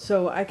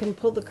 So I can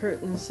pull the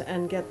curtains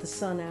and get the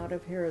sun out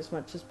of here as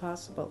much as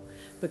possible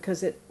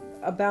because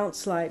a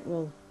bounce light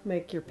will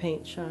make your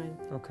paint shine.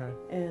 Okay.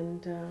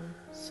 And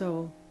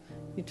so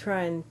you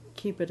try and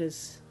keep it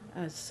as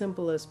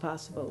simple as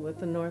possible with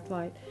the north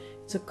light.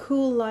 It's a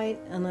cool light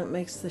and it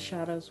makes the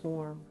shadows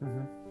warm,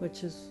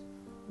 which is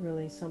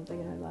really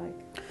something I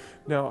like.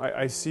 Now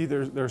I see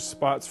there's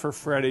spots for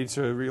Freddie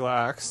to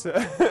relax,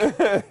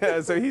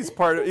 so he's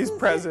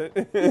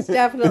present. He's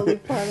definitely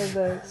part of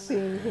the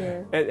scene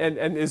here. And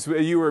as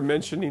you were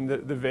mentioning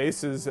the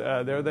vases,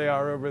 there they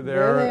are over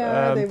there. There they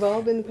are. They've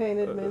all been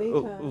painted many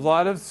A times.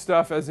 lot of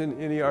stuff, as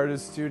in any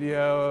artist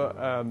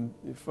studio.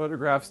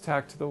 Photographs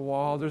tacked to the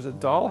wall. There's a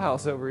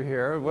dollhouse over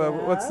here. Well,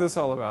 what's this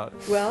all about?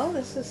 Well,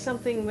 this is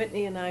something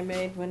Whitney and I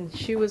made when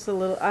she was a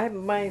little.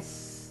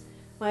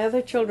 My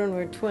other children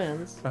were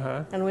twins,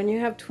 and when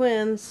you have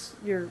twins,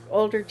 your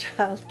older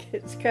child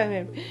gets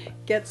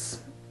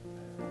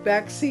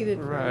backseated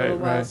for a little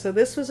while. Right. So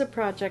this was a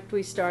project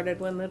we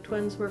started when the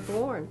twins were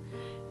born,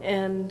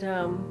 and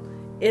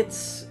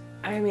it's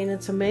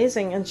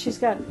amazing. And she's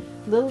got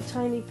little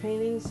tiny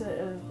paintings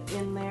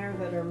in there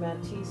that are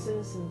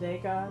Matisses and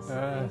Degas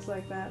and things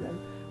like that. And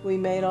we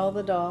made all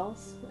the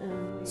dolls.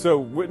 And So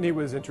Whitney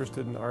was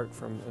interested in art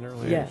from an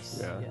early age. yes,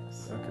 Yeah.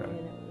 yes. Okay. I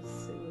mean, it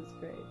was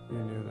great. You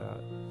knew that.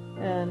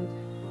 And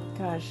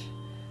gosh,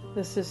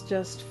 this is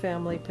just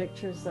family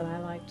pictures that I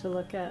like to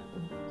look at.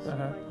 And stuff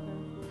like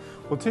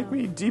that. Well, take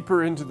me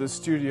deeper into the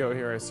studio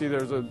here. I see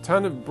there's a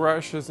ton of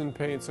brushes and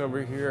paints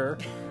over here.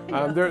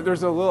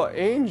 There's a little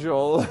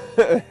angel.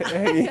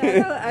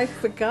 I've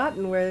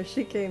forgotten where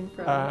she came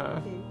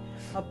from.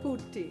 A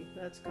putti,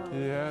 that's called.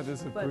 Yeah, it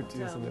is a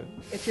putti, isn't it?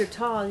 If you're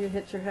tall, you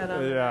hit your head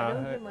on it.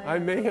 Yeah, I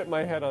may hit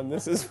my head on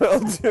this as well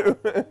too.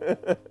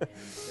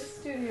 This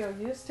studio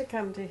used to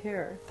come to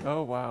here.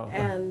 Oh wow!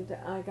 And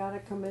I got a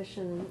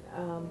commission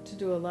to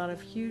do a lot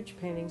of huge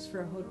paintings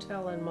for a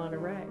hotel in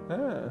Monterey.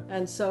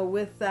 And so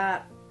with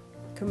that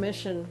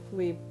commission,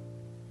 we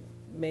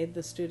made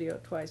the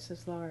studio twice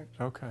as large.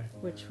 Okay.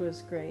 Which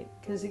was great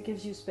because it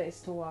gives you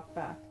space to walk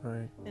back.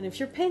 Right. And if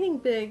you're painting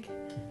big,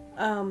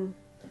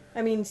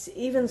 I mean,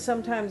 even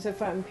sometimes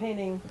if I'm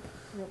painting,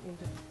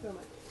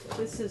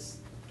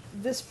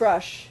 this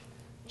brush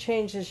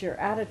changes your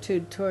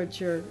attitude towards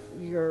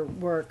your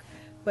work,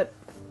 but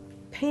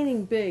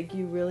painting big,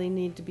 you really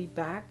need to be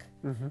back.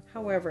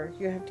 However,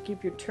 you have to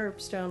keep your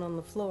terps down on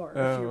the floor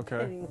if you're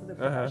painting with a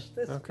brush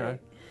this big,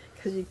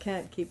 because you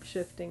can't keep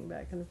shifting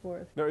back and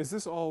forth. Now, is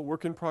this all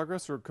work in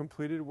progress or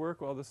completed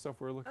work? All the stuff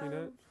we're looking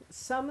at?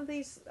 Some of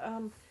these.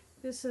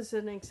 This is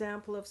an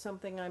example of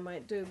something I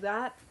might do.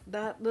 That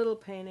little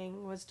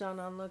painting was done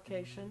on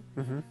location,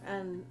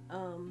 and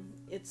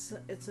it's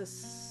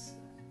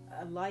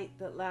a light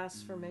that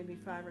lasts for maybe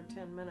 5 or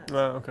 10 minutes.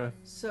 Oh, okay.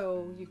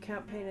 So you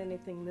can't paint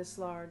anything this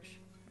large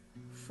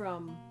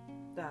from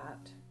that.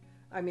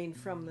 I mean,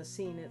 from the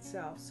scene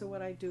itself. So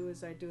what I do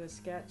is I do a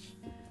sketch,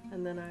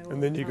 and then I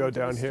and then you go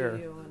down here.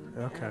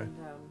 Okay.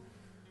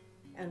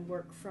 And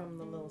work from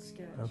the little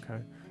sketch. Okay.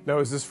 Now,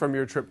 is this from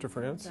your trip to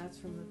France? That's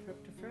from the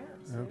trip to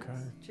France. Okay.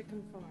 Yes.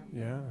 Chicken farm.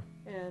 Yeah.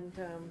 And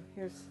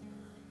here's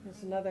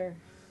another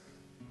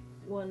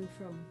one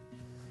from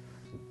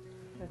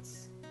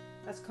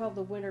that's called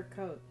the winter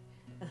coat.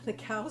 And the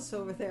cows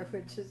over there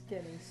were just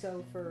getting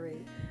so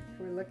furry.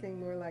 We're looking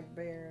more like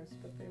bears,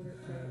 but they were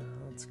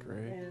great. That's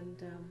great.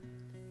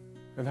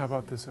 And how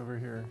about this over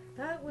here?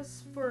 that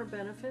was for a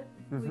benefit.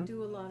 We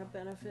do a lot of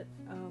benefit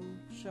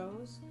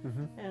shows.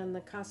 And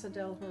the Casa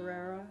del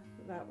Herrera,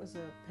 that was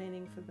a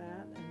painting for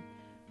that. And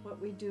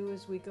what we do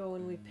is we go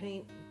and we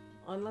paint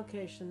on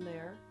location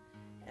there.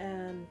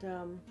 And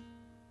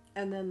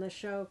then the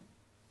show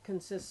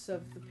consists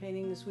of the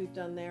paintings we've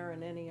done there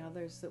and any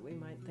others that we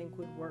might think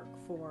would work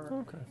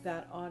for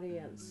that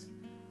audience.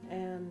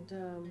 And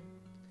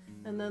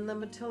then the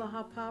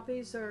Matilaha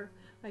poppies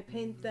I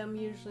paint them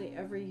usually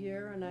every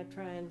year, and I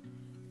try and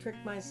trick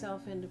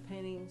myself into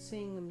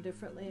seeing them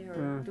differently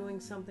or doing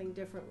something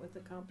different with the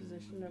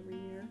composition every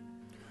year.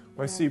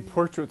 I see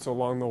portraits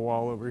along the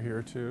wall over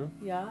here too.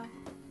 Yeah,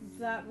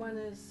 that one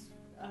is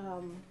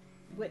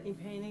Whitney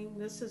painting.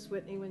 This is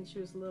Whitney when she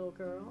was a little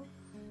girl,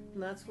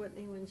 and that's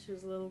Whitney when she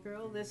was a little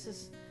girl. This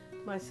is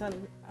my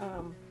son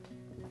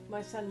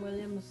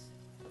William's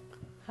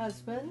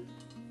husband,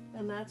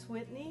 and that's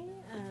Whitney.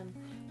 And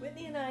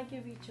Whitney and I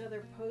give each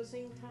other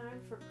posing time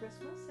for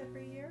Christmas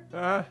every year.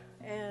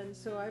 And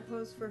so I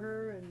pose for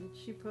her, and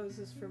she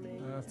poses for me.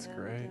 That's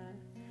great.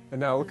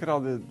 And now look at all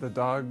the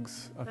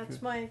dogs up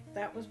here.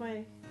 That was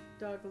my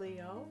dog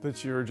Leo.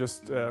 That you were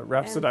just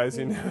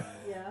rhapsodizing.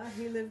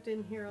 He lived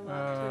in here a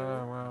lot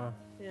too. Wow.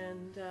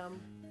 And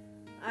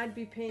I'd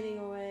be painting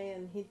away,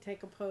 and he'd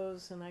take a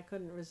pose, and I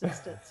couldn't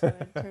resist it, so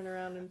I'd turn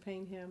around and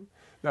paint him.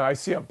 Now, I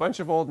see a bunch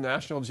of old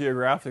National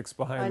Geographics I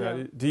behind know.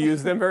 that. Do you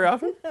use them very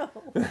often? No,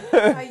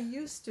 I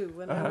used to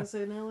when I was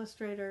an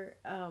illustrator.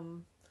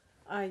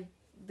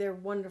 They're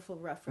wonderful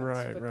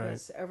reference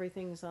because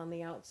everything's on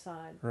the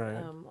outside,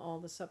 all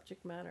the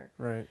subject matter.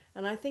 Right.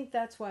 And I think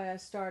that's why I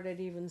started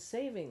even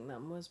saving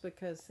them, was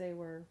because they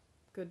were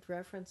good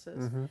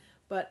references.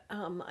 But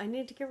I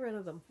need to get rid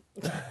of them.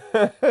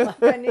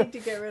 I need to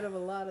get rid of a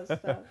lot of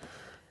stuff.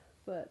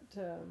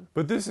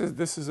 But this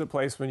is a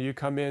place when you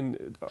come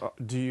in.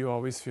 Do you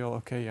always feel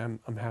okay? I'm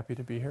happy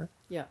to be here.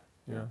 Yeah.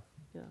 Yeah.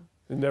 Yeah.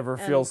 It never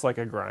feels like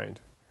a grind.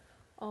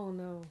 Oh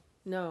no,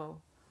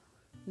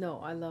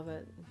 I love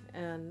it,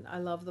 and I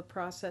love the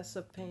process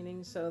of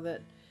painting. So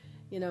that,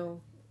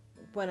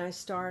 when I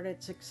start,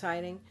 it's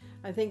exciting.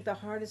 I think the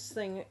hardest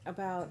thing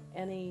about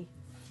any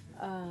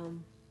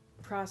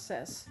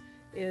process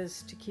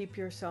is to keep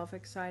yourself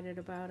excited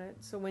about it.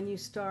 So when you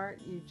start,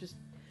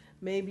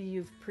 maybe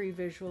you've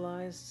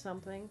pre-visualized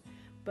something,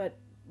 but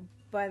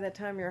by the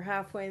time you're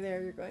halfway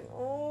there, you're going,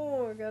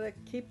 oh, I gotta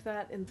keep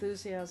that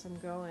enthusiasm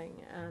going,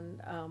 and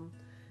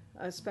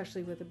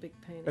especially with a big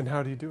painting. And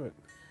how do you do it?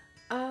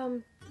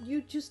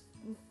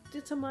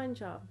 It's a mind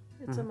job.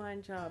 It's a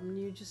mind job, and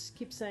you just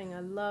keep saying,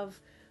 I love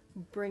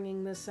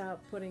bringing this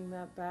out, putting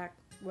that back,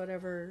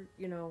 whatever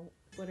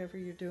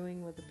you're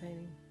doing with the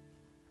painting.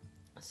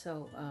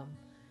 So,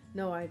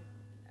 no, I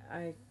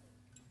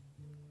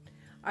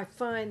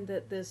find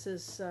that this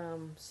is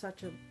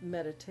such a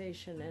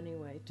meditation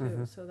anyway,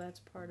 too. So that's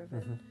part of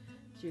it.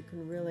 You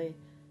can really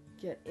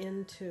get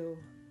into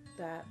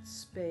that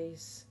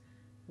space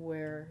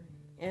where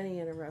any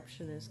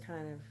interruption is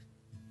kind of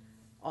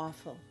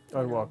awful.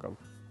 Unwelcome.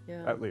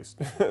 Yeah. At least,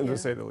 to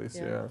say the least,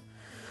 yeah.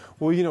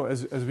 Well,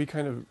 as we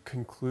kind of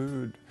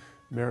conclude,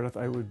 Meredith,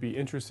 I would be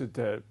interested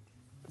to,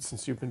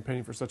 since you've been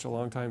painting for such a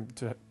long time,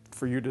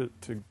 for you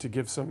to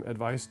give some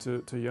advice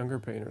to younger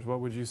painters.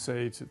 What would you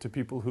say to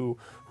people who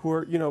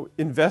are,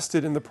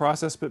 invested in the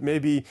process, but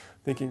maybe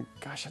thinking,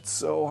 gosh, it's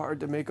so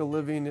hard to make a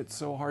living, it's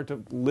so hard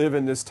to live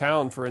in this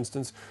town, for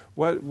instance.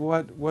 What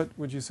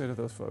would you say to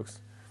those folks?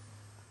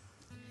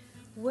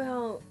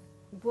 Well,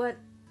 what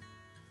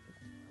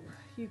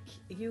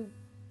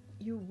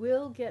you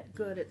will get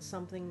good at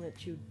something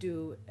that you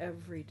do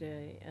every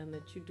day and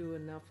that you do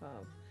enough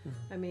of.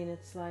 I mean,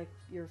 it's like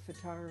your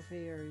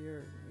photography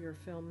or your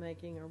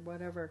filmmaking or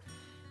whatever.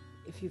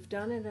 If you've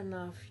done it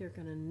enough, you're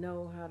going to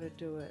know how to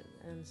do it,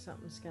 and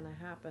something's going to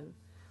happen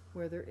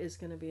where there is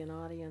going to be an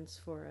audience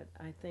for it,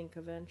 I think,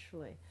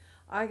 eventually.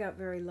 I got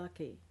very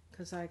lucky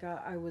because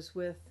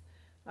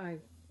my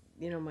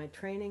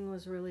training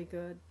was really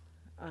good.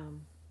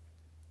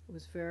 It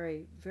was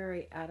very,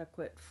 very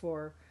adequate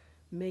for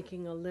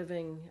making a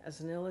living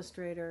as an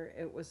illustrator.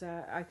 It was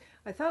I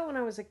thought when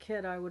I was a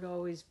kid I would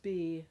always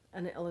be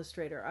an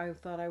illustrator. I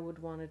thought I would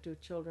want to do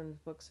children's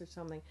books or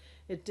something.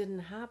 It didn't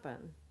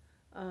happen.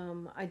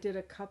 I did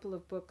a couple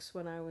of books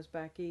when I was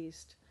back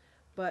east,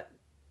 but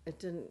it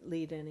didn't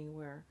lead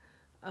anywhere.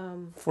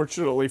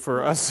 Fortunately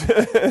for us,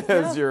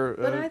 as your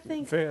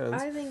fans.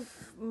 I think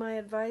my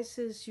advice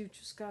is you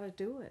just got to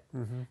do it.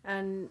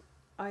 And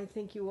I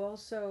think you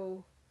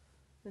also,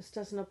 this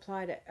doesn't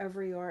apply to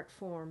every art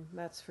form,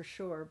 that's for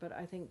sure, but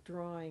I think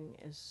drawing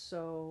is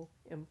so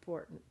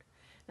important.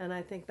 And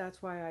I think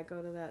that's why I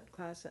go to that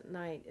class at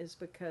night, is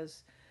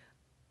because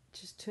it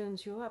just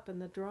tunes you up, and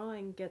the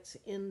drawing gets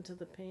into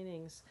the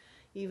paintings,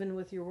 even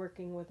with you're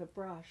working with a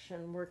brush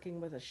and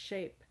working with a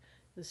shape.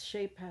 The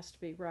shape has to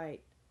be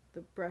right,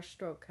 the brush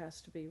stroke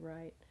has to be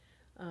right,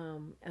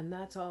 and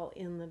that's all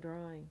in the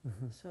drawing.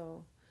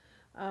 So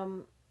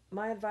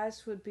my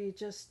advice would be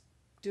just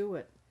do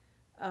it.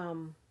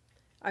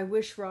 I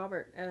wish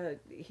Robert,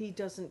 he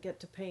doesn't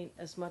get to paint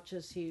as much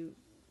as he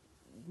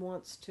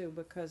wants to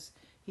because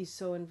he's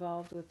so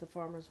involved with the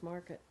farmer's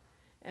market.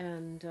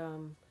 And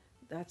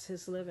that's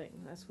his living.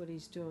 That's what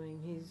he's doing.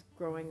 He's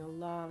growing a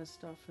lot of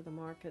stuff for the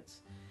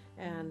markets.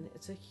 And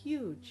it's a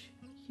huge,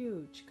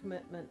 huge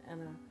commitment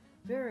and a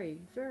very,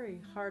 very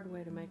hard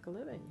way to make a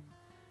living.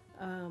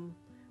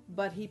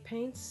 But he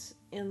paints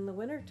in the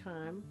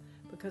wintertime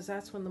because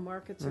that's when the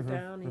markets are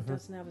down. He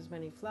doesn't have as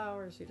many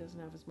flowers. He doesn't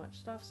have as much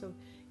stuff. So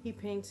he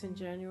paints in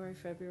January,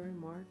 February,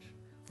 March.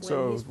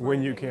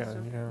 When you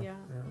can, yeah.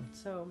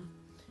 So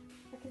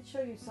I can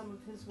show you some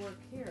of his work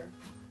here.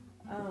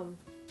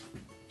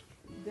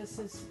 This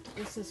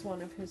is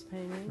one of his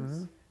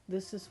paintings.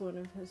 This is one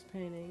of his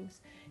paintings.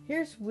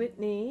 Here's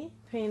Whitney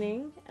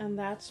painting, and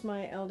that's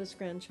my eldest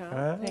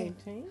grandchild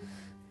painting.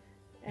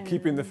 And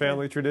keeping the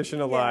family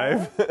tradition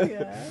alive.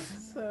 Yeah.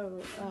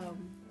 So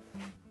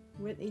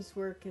Whitney's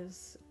work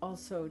is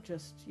also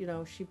just,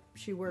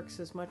 she works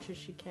as much as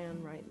she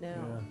can right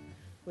now,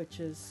 which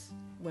is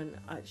when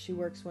she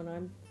works when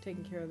I'm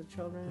taking care of the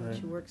children, and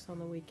she works on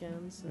the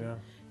weekends. And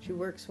she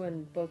works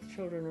when both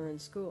children are in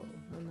school,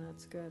 and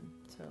that's good.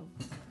 So.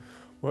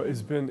 Well,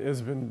 it's been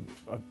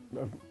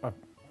a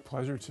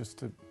pleasure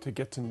just to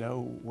get to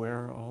know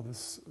where all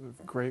this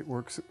great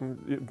work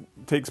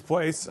takes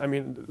place. I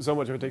mean, so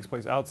much of it takes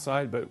place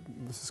outside, but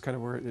this is kind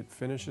of where it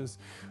finishes.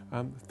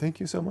 Thank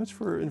you so much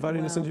for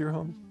inviting us into your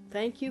home.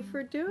 Thank you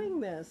for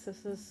doing this.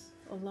 This is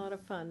a lot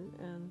of fun,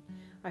 and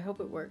I hope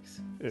it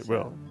works. It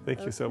will.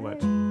 Thank you so much.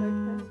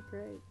 Okay,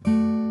 great.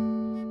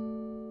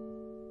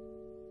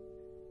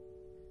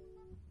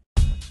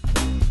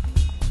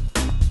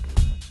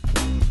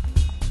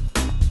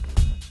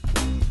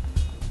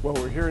 Well,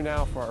 we're here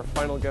now for our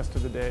final guest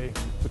of the day,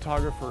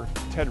 photographer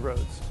Ted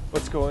Rhodes.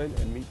 Let's go in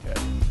and meet Ted.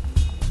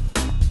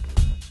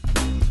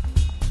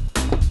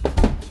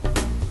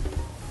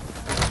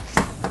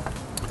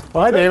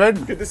 Well, hi,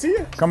 David. Good to see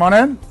you. Come on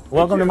in.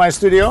 Welcome to my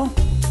studio.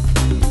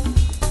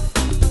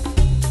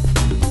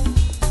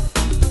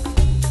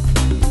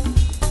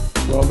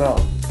 Well,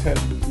 now, Ted,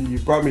 you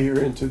brought me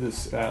here into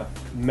this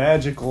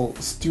magical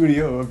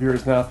studio of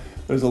yours. Now,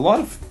 there's a lot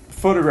of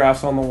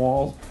photographs on the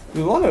walls.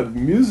 There's a lot of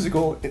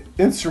musical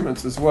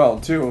instruments as well,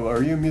 too.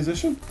 Are you a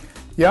musician?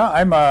 Yeah,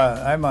 I'm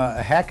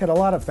a hack at a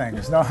lot of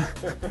things. No,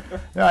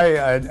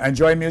 I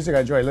enjoy music.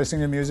 I enjoy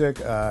listening to music.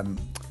 I've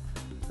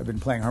been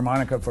playing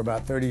harmonica for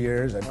about 30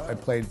 years. I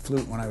played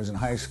flute when I was in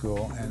high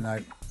school, and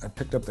I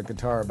picked up the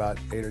guitar about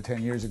 8 or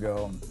 10 years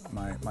ago.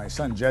 My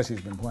son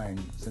Jesse's been playing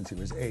since he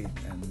was 8,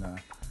 and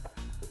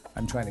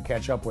I'm trying to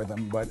catch up with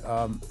him. But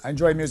I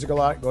enjoy music a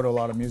lot, go to a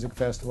lot of music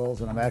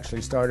festivals, and I've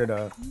actually started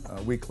a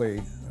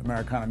weekly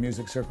Americana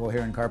music circle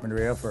here in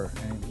Carpinteria for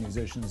any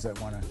musicians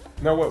that want to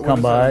come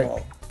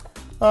by.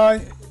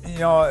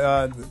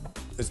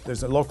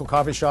 There's a local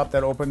coffee shop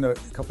that opened a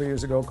couple of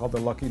years ago called the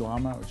Lucky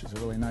Llama, which is a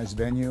really nice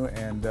venue.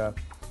 And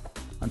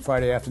on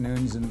Friday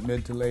afternoons and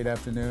mid to late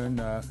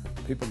afternoon,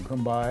 people can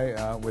come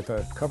by with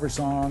a cover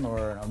song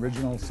or an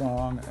original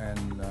song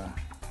and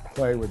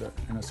play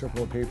in a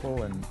circle of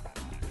people. And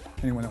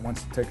anyone that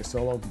wants to take a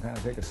solo can kind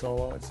of take a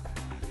solo. It's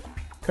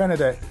kind of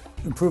to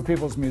improve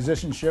people's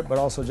musicianship, but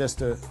also just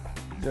to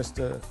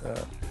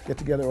get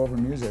together over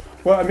music.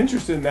 Well, I'm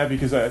interested in that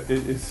because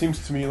it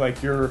seems to me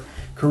like your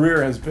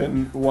career has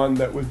been one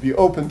that would be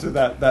open to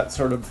that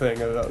sort of thing,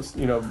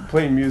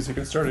 playing music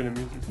and starting a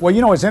music.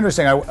 Well, it's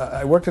interesting.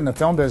 I worked in the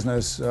film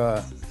business.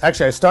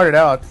 Actually, I started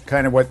out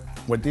kind of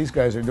what these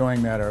guys are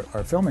doing that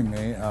are filming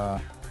me.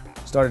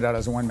 Started out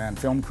as a one-man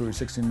film crew,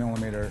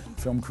 16mm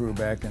film crew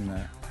back in the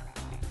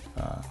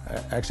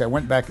actually, I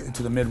went back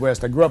to the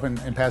Midwest. I grew up in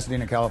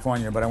Pasadena,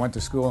 California, but I went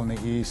to school in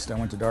the East. I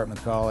went to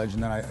Dartmouth College,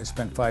 and then I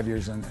spent 5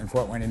 years in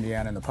Fort Wayne,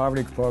 Indiana in the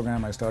poverty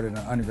program. I started an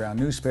underground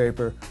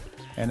newspaper,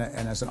 and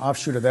as an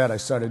offshoot of that, I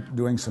started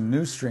doing some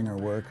news stringer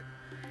work,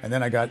 and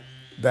then I got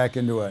back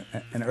into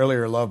an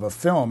earlier love of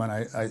film, and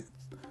I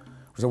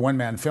was a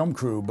one-man film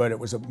crew, but it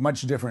was a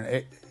much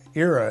different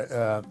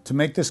era. To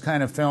make this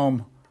kind of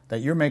film that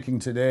you're making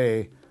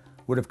today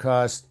would have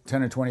cost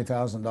 $10,000 or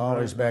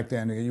 $20,000 back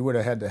then. You would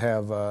have had to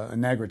have a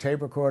Niagara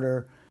tape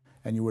recorder,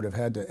 and you would have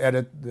had to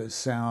edit the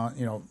sound,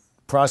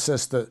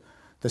 process the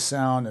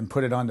sound and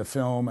put it onto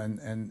film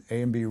and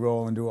A and B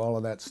roll and do all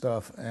of that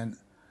stuff. And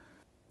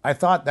I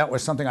thought that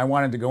was something I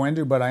wanted to go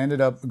into, but I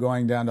ended up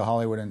going down to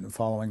Hollywood and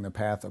following the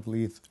path of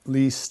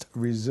least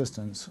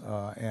resistance.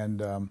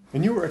 And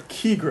you were a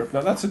key grip.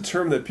 Now, that's a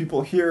term that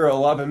people hear a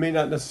lot, but may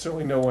not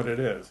necessarily know what it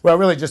is. Well, it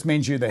really just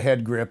means you're the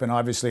head grip, and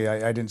obviously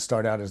I didn't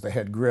start out as the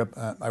head grip.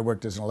 I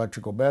worked as an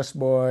electrical best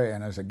boy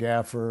and as a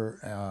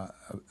gaffer,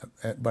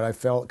 but I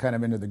fell kind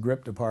of into the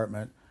grip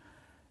department.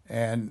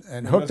 And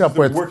hooked up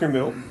with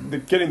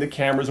getting the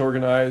cameras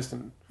organized.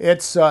 And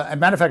it's as a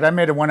matter of fact, I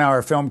made a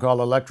 1-hour film called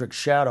Electric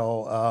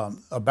Shadow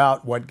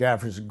about what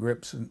gaffers and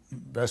grips and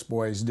best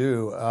boys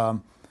do.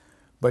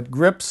 But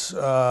grips,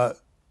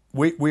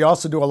 we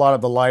also do a lot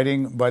of the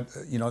lighting. But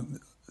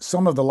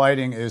some of the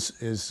lighting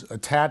is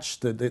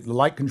attached. The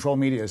light control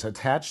media is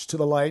attached to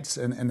the lights,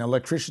 and the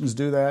electricians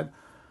do that.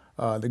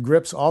 The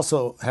grips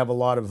also have a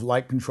lot of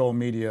light control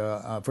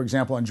media. For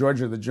example, in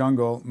Georgia the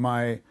Jungle,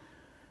 my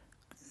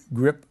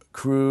grip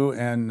crew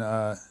and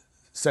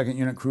second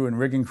unit crew and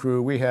rigging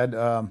crew,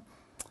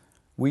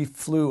 we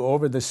flew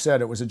over the set.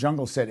 It was a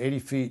jungle set, 80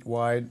 feet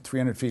wide,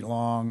 300 feet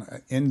long,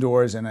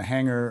 indoors in a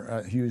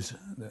hangar, Hughes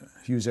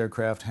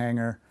aircraft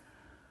hangar.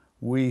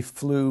 We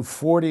flew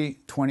 40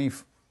 20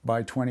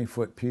 by 20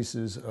 foot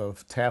pieces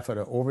of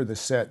taffeta over the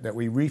set that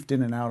we reefed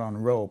in and out on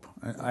rope.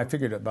 I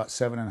figured about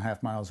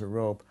 7.5 miles of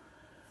rope.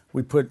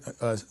 We put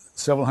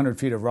several hundred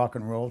feet of rock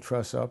and roll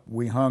truss up.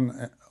 We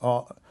hung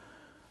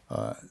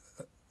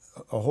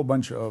a whole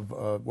bunch of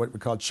what we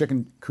call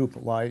chicken coop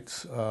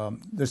lights.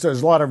 There's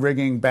a lot of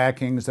rigging,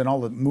 backings, and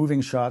all the moving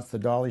shots, the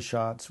dolly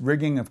shots,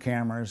 rigging of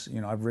cameras.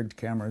 I've rigged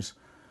cameras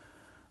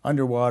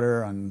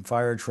underwater, on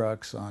fire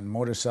trucks, on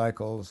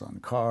motorcycles, on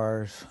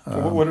cars.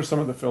 What are some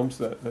of the films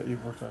that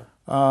you've worked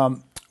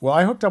on? Well,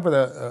 I hooked up with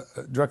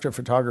a director of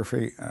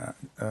photography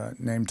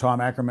named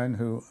Tom Ackerman,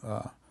 who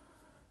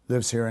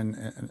lives here.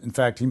 In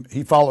fact,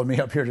 he followed me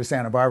up here to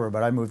Santa Barbara,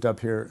 but I moved up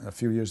here a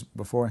few years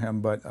before him.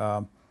 But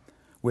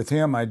with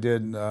him, I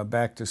did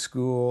Back to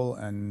School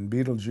and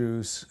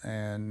Beetlejuice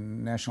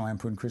and National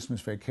Lampoon Christmas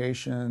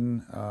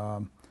Vacation,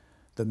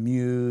 The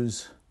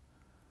Muse,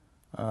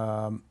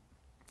 and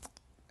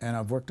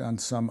I've worked on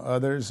some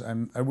others.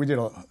 We did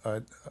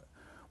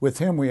with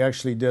him. We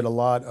actually did a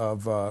lot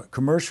of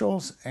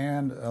commercials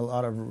and a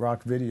lot of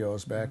rock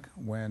videos back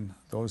when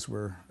those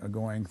were a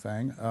going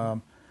thing.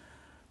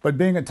 But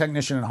being a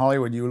technician in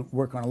Hollywood, you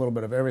work on a little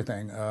bit of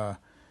everything.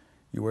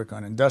 You work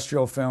on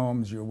industrial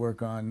films. You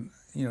work on,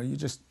 you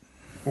just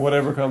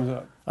whatever comes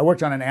up. I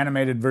worked on an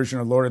animated version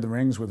of Lord of the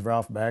Rings with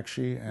Ralph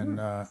Bakshi, and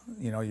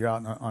you're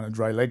out on a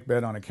dry lake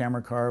bed on a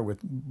camera car with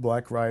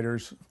black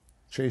riders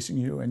chasing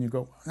you, and you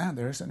go,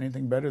 there isn't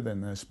anything better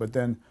than this. But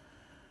then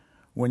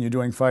when you're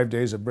doing 5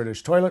 days of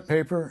British toilet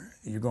paper,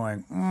 you're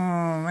going,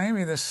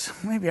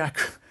 maybe I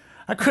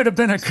could have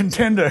been a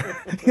contender.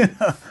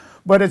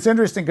 But it's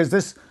interesting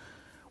because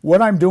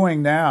what I'm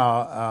doing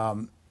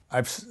now,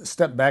 I've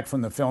stepped back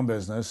from the film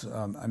business.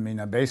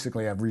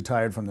 I've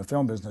retired from the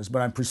film business,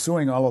 but I'm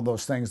pursuing all of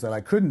those things that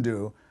I couldn't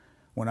do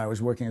when I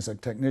was working as a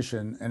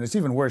technician. And it's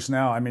even worse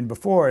now.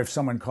 Before, if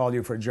someone called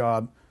you for a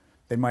job,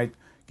 they might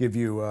give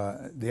you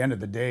the end of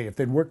the day. If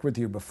they'd worked with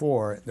you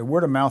before, the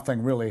word of mouth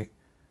thing really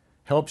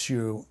helps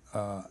you.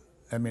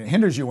 It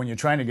hinders you when you're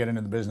trying to get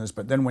into the business,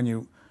 but then when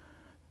you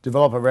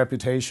develop a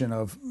reputation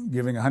of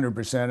giving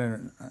 100%,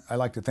 and I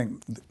like to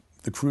think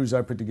the crews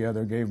I put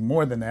together gave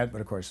more than that,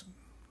 but of course,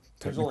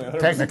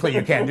 technically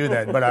you can't do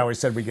that, but I always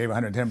said we gave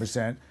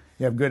 110%.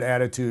 You have good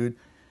attitude.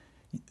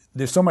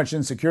 There's so much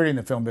insecurity in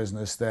the film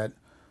business that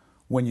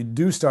when you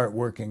do start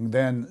working,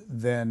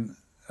 then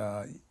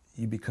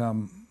you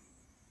become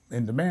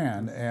in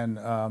demand. And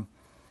a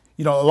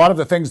lot of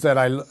the things that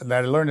I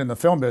learned in the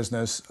film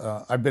business,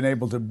 I've been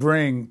able to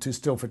bring to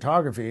still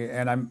photography,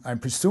 and I'm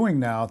pursuing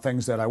now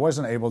things that I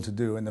wasn't able to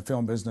do in the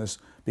film business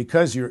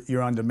because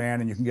you're on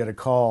demand and you can get a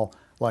call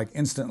like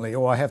instantly.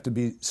 I have to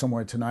be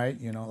somewhere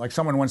tonight. Like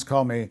someone once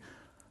called me.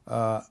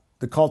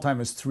 The call time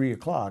is 3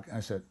 o'clock.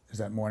 I said, "Is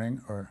that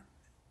morning or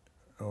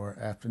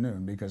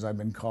afternoon?" Because I've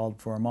been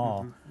called for them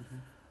all.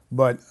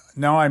 But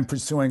now I'm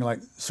pursuing like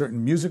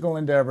certain musical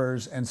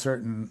endeavors and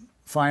certain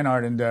fine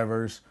art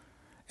endeavors,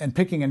 and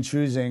picking and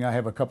choosing. I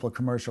have a couple of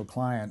commercial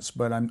clients,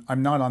 but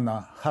I'm not on the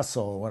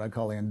hustle, what I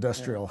call the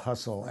industrial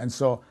hustle, and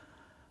so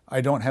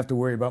I don't have to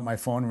worry about my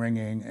phone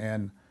ringing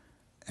and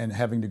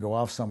having to go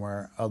off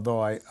somewhere.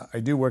 Although I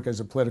do work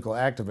as a political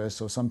activist,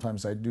 so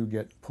sometimes I do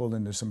get pulled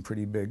into some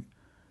pretty big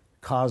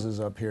causes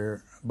up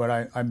here. But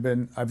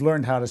I've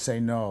learned how to say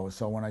no.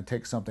 So when I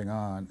take something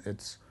on,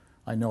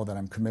 I know that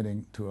I'm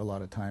committing to a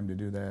lot of time to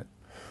do that.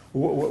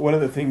 One of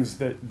the things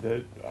that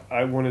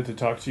I wanted to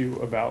talk to you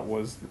about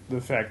was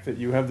the fact that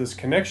you have this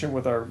connection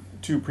with our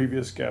two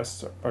previous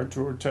guests,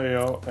 Arturo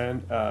Teo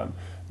and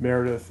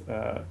Meredith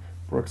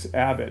Brooks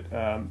Abbott.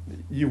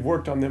 You've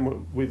worked on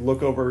them. We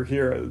look over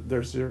here.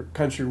 There's your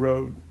Country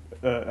Road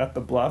at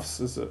the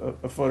Bluffs is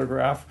a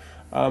photograph.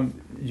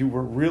 You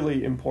were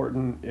really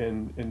important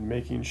in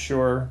making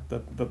sure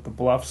that the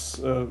Bluffs,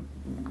 the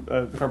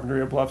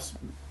Carpinteria Bluffs,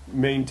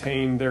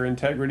 maintain their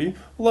integrity,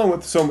 along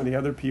with so many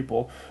other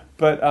people.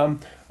 But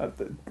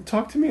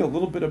talk to me a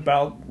little bit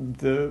about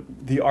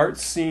the art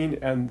scene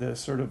and the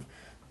sort of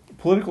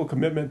political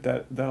commitment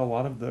that a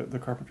lot of the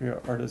Carpinteria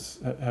artists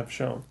have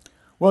shown.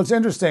 Well, it's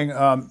interesting.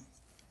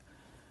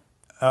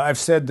 I've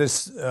said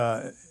this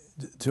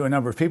to a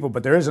number of people,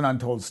 but there is an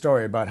untold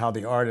story about how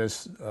the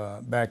artists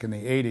back in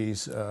the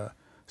 80s,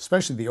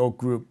 especially the Oak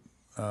Group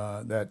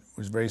that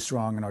was very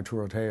strong in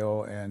Arturo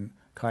Teo and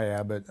Kai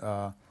Abbott,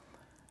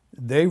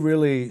 they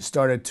really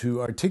started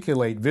to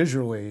articulate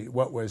visually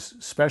what was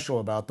special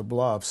about the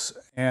Bluffs.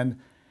 And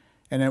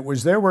it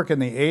was their work in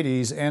the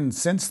 80s and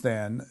since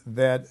then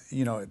that,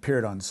 it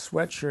appeared on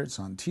sweatshirts,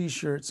 on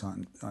T-shirts,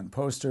 on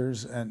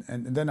posters. And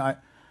then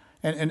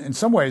and in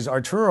some ways,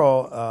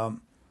 Arturo,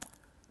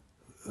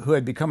 who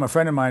had become a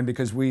friend of mine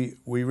because we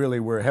really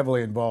were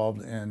heavily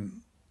involved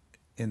in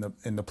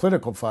the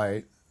political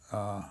fight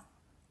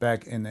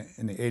back in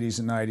the 80s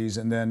and 90s,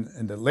 and then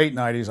in the late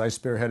 90s, I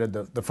spearheaded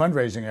the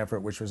fundraising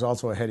effort, which was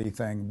also a heady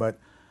thing. But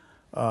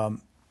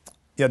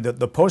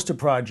the poster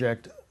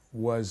project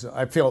was,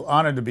 I feel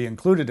honored to be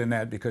included in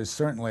that because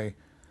certainly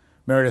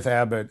Meredith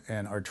Abbott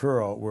and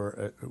Arturo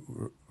were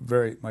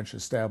very much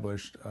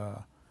established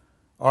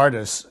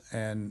artists,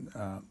 and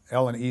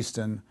Ellen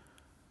Easton,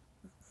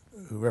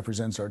 who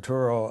represents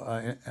Arturo,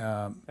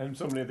 and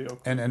so many of the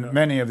Oak Group, and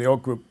many of the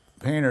Oak Group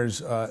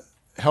painters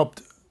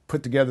helped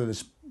put together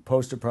this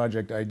poster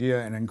project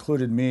idea and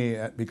included me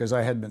because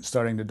I had been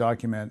starting to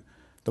document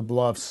the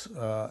Bluffs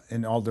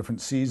in all different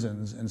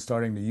seasons and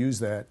starting to use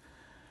that.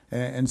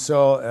 And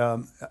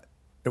so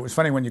it was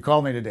funny when you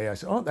called me today. I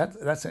said, "Oh,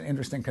 that's an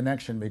interesting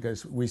connection,"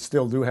 because we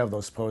still do have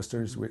those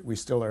posters. We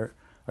still are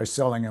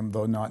selling them,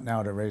 though not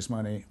now to raise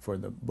money for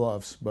the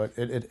Bluffs. But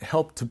it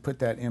helped to put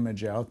that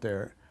image out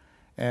there.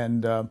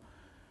 And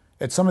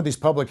at some of these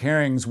public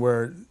hearings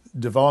where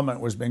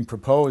development was being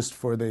proposed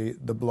for the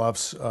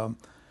Bluffs,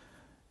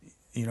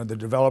 the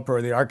developer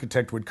or the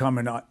architect would come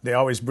and they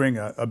always bring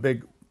a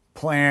big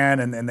plan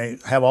and they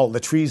have all the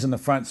trees in the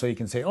front so you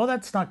can say, "Oh,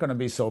 that's not going to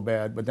be so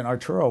bad." But then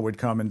Arturo would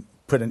come and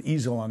put an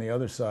easel on the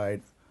other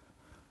side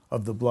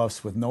of the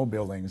bluffs with no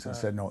buildings and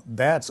said, no,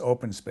 that's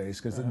open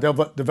space, because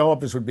the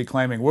developers would be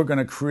claiming, we're going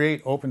to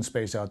create open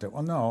space out there.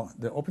 Well, no,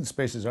 the open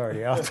space is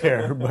already out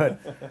there.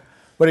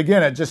 But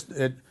again,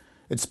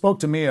 it spoke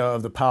to me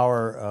of the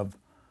power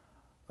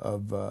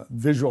of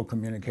visual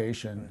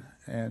communication.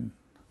 And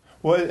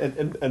well,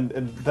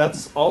 and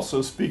that's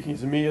also speaking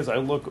to me as I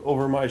look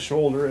over my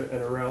shoulder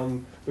and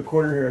around the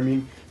corner here. I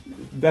mean,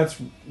 that's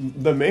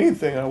the main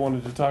thing I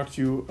wanted to talk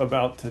to you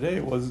about today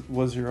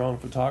was your own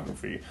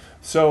photography.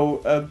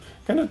 So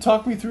kind of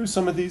talk me through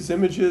some of these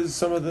images,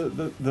 some of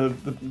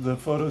the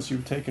photos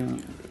you've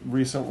taken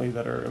recently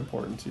that are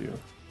important to you.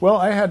 Well,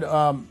 I had,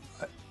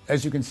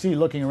 as you can see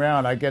looking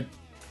around,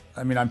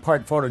 I'm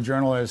part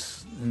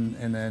photojournalist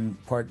and then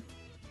part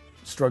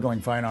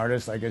struggling fine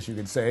artist, I guess you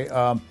could say.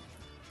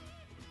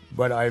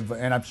 But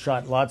I've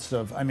shot lots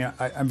of,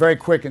 I'm very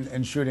quick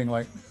in shooting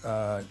like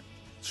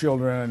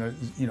children,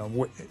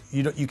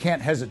 you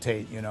can't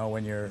hesitate,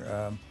 when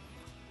you're,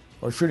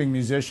 or shooting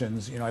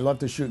musicians. I love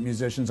to shoot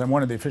musicians. I'm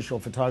one of the official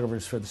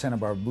photographers for the Santa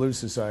Barbara Blues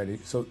Society.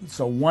 So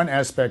one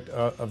aspect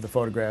of the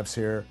photographs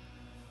here,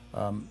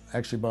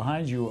 actually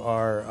behind you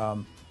are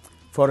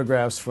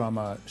photographs from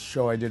a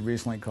show I did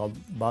recently called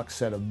Box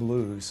Set of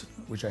Blues,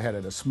 which I had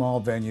at a small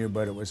venue,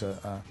 but it was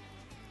a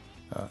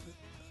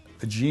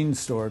jeans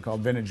store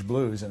called Vintage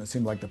Blues, and it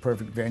seemed like the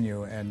perfect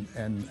venue. And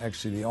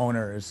actually the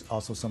owner is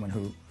also someone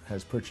who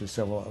has purchased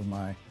several of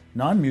my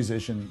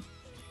non-musician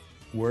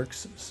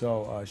works.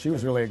 So she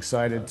was really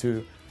excited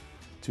to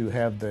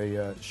have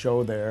the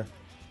show there.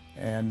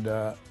 And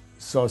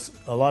so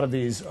a lot of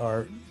these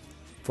are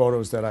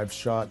photos that I've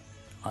shot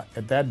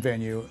at that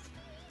venue,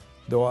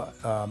 though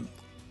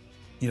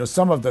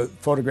some of the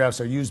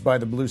photographs are used by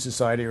the Blues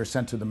Society or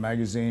sent to the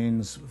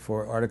magazines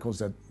for articles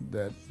that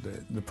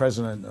the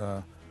president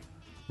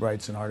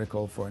writes an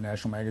article for a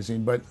national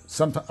magazine. But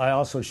sometimes I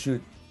also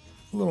shoot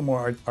a little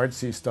more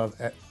artsy stuff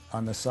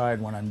on the side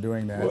when I'm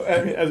doing that. Well,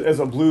 as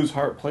a blues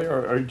harp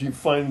player, or do you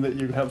find that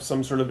you have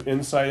some sort of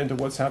insight into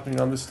what's happening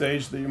on the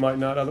stage that you might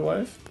not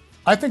otherwise?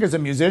 I think as a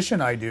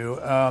musician I do.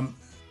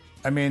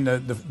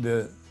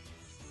 The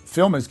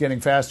film is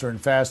getting faster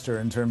and faster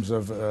in terms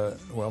of,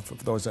 for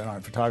those that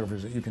aren't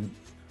photographers, that you can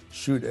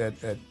shoot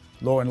at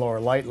lower and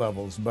lower light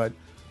levels. But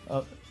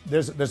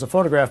there's a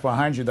photograph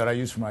behind you that I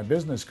use for my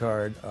business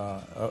card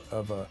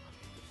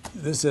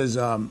this is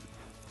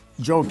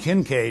Joe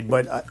Kincaid,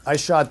 but I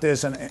shot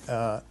this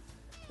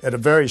at a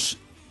very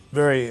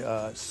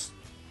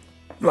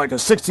like a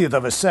 60th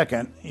of a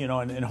second,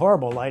 in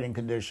horrible lighting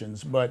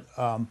conditions. But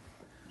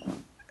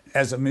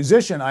as a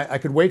musician, I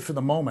could wait for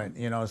the moment,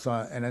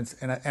 So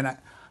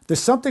there's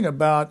something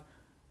about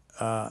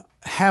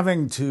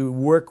having to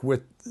work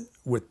with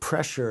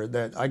pressure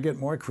that I get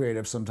more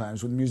creative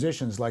sometimes with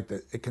musicians. Like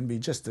it can be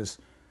just this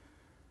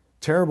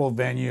terrible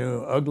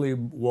venue, ugly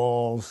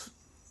walls,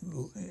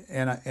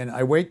 and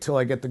I wait till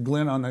I get the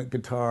glint on the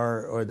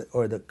guitar or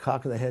the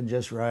cock of the head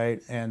just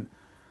right, and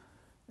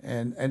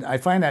I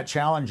find that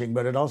challenging,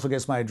 but it also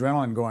gets my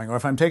adrenaline going. Or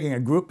if I'm taking a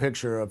group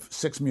picture of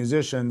 5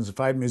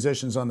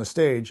 musicians on the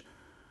stage,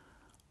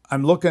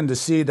 I'm looking to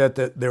see that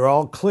they're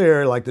all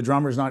clear, like the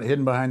drummer's not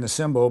hidden behind the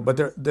cymbal, but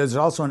there's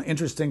also an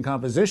interesting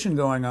composition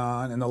going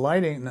on and the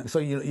lighting. So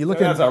you look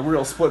at that's a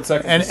real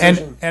split-second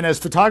decision. And as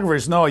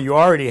photographers know, you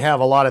already have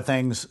a lot of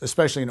things,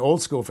 especially in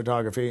old school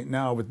photography.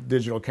 Now with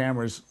digital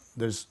cameras,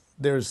 there's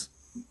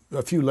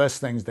a few less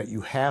things that you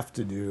have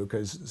to do,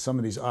 because some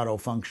of these auto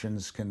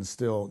functions can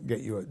still get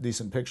you a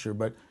decent picture.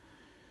 But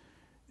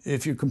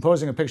if you're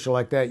composing a picture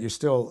like that,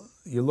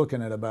 you're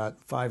looking at about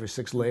 5 or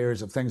 6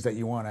 layers of things that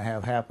you want to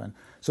have happen.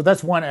 So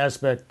that's one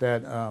aspect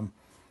that I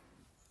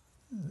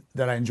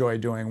enjoy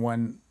doing,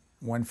 one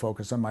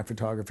focus on my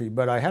photography.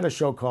 But I had a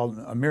show called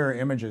Mirror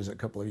Images a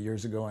couple of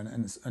years ago,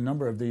 and a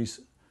number of these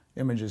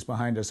images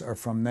behind us are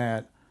from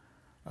that.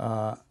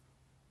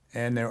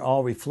 And they're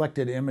all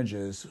reflected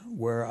images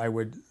where I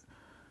would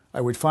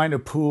find a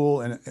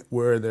pool and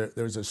where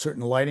there was a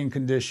certain lighting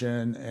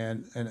condition,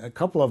 and a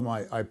couple of them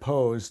I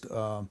posed.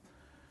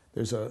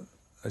 There's a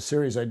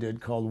series I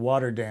did called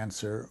Water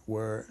Dancer,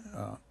 where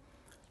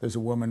there's a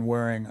woman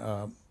wearing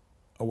a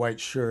white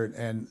shirt,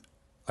 and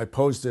I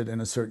posed it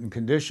in a certain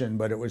condition,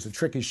 but it was a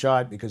tricky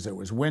shot because it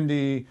was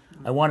windy.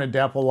 I wanted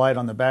dapple light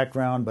on the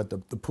background, but the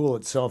pool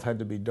itself had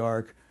to be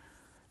dark,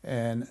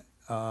 and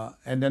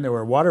then there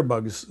were water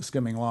bugs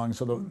skimming along.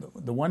 So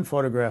the one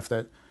photograph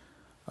that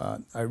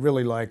I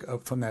really like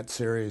from that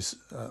series,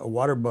 a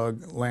water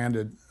bug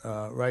landed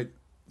right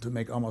to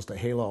make almost a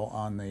halo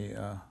on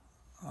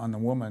the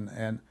woman.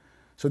 And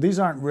so these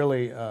aren't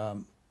really,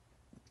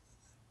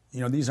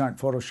 these aren't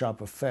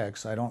Photoshop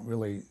effects. I don't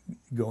really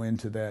go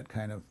into that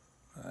kind of,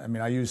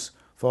 I use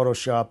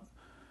Photoshop,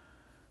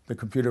 the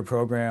computer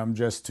program,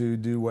 just to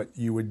do what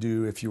you would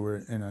do if you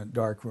were in a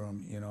dark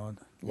room,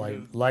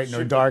 lighten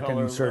or darken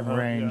a certain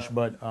range. Yeah.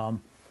 But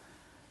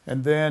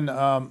and then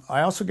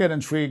I also get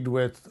intrigued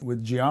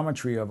with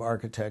geometry of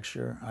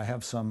architecture. I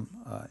have some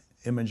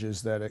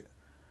images that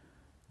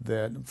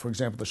that, for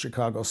example, the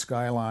Chicago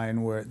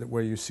skyline,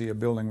 where you see a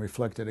building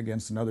reflected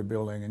against another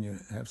building, and you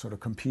have sort of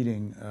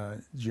competing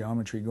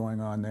geometry going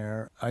on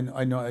there.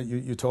 I know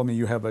you told me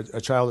you have a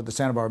child at the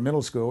Santa Barbara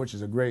Middle School, which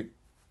is a great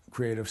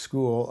creative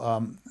school.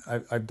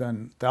 I've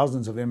done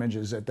thousands of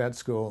images at that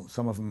school.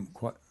 Some of them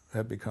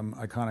have become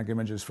iconic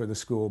images for the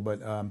school, but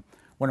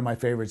one of my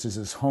favorites is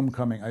this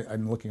homecoming.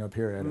 I'm looking up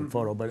here at a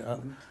photo,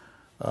 but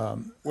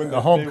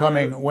the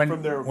homecoming when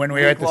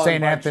we were at the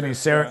St. Anthony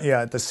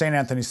at the St.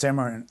 Anthony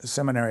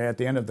Seminary at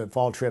the end of the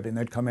fall trip, and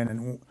they'd come in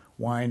and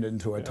wind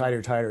into a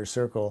tighter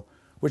circle,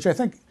 which I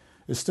think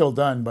is still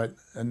done, but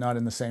not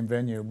in the same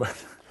venue. But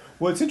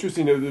well, it's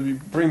interesting that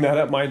you bring that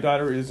up. My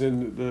daughter is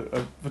in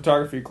the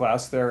photography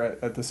class there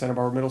at the Santa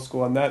Barbara Middle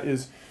School, and that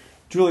is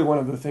truly one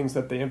of the things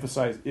that they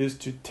emphasize is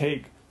to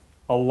take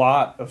a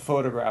lot of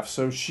photographs.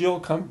 So she'll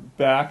come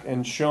back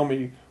and show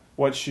me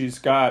what she's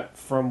got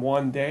from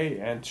one day,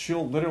 and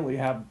she'll literally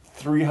have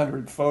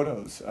 300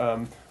 photos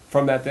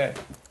from that day.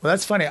 Well,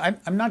 that's funny.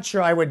 I'm not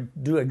sure I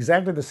would do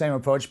exactly the same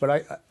approach,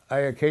 but I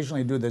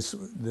occasionally do this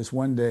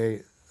one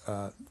day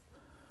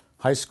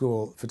high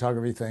school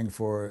photography thing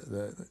for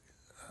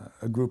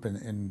a group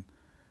in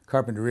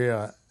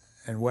Carpinteria,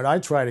 and what I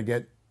try to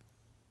get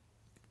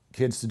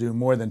kids to do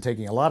more than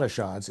taking a lot of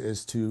shots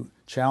is to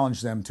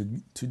challenge them to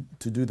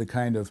do the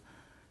kind of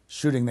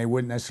shooting they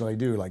wouldn't necessarily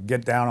do, like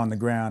get down on the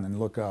ground and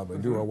look up, or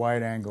do a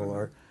wide angle.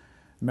 Or,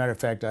 matter of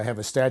fact, I have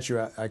a statue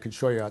I could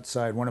show you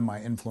outside. One of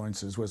my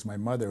influences was my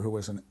mother, who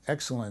was an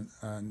excellent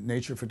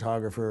nature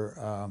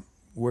photographer,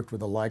 worked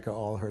with a Leica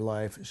all her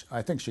life.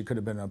 I think she could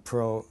have been a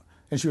pro,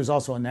 and she was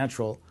also a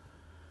natural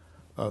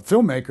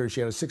filmmaker. She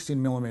had a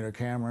 16mm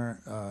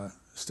camera,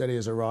 steady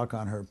as a rock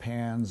on her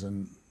pans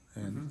and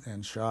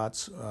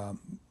shots.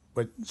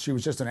 But she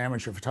was just an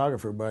amateur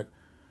photographer, but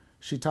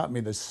she taught me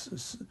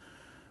this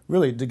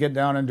really to get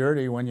down and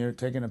dirty when you're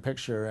taking a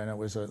picture, and it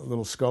was a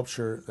little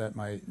sculpture that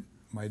my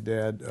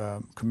dad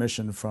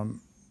commissioned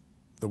from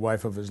the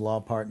wife of his law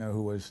partner,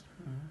 who was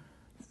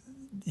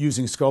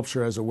using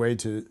sculpture as a way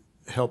to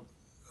help,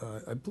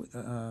 I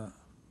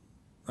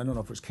don't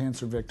know if it was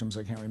cancer victims,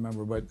 I can't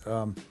remember, but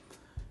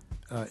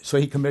so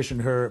he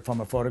commissioned her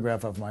from a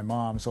photograph of my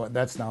mom, so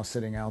that's now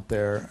sitting out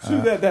there. So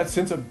that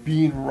sense of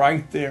being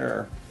right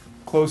there,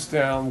 close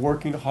down,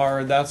 working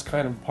hard, that's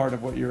kind of part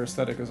of what your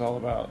aesthetic is all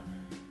about.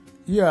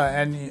 Yeah,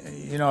 and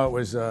you know, it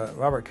was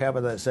Robert Capa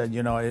that said,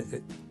 you know,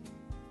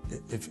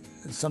 if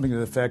something to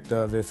the effect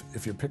of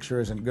if your picture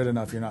isn't good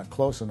enough, you're not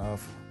close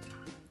enough.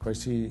 Of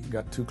course, he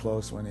got too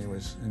close when he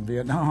was in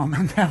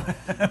Vietnam,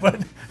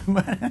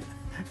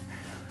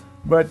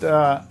 but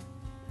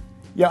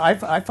yeah,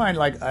 I find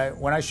like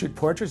when I shoot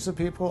portraits of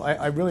people,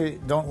 I really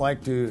don't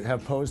like to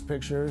have posed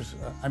pictures.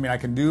 I mean, I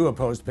can do a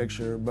posed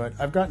picture, but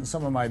I've gotten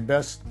some of my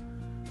best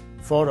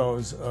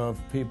photos of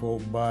people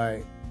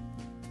by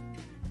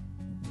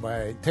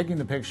taking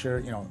the picture.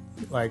 You know,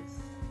 like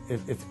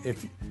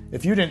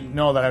if you didn't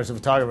know that I was a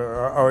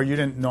photographer, or you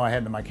didn't know I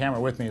had my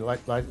camera with me, like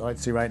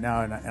let's see right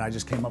now, and I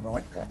just came up and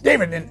went,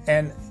 David,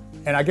 and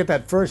I get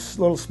that first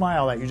little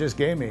smile that you just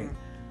gave me,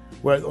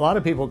 where a lot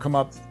of people come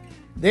up,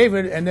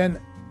 David, and then,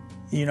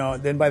 you know,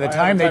 then by the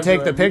time they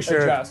take the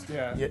picture,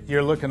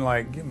 you're looking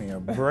like, give me a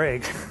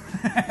break.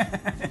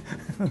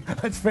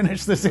 Let's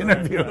finish this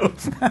interview.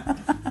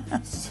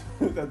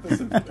 That's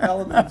an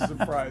element of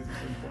surprise.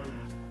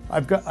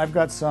 I've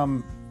got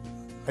some.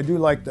 I do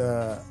like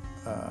the,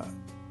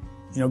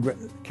 you know,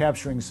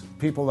 capturing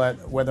people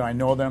that, whether I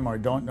know them or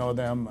don't know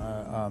them.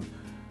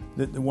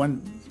 The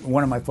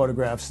one of my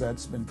photographs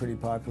that's been pretty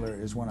popular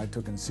is one I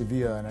took in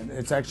Sevilla, and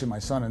it's actually my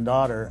son and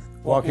daughter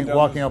walking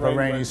up a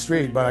rainy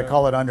street, but I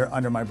call it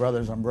under my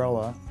brother's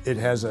umbrella.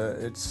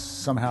 It's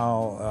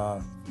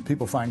somehow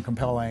people find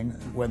compelling,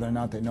 whether or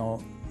not they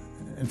know.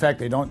 In fact,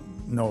 they don't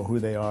know who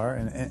they are,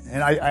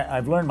 and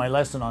I've learned my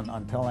lesson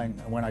on telling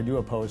when I do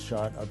a pose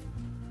shot.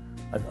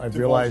 I've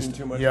realized,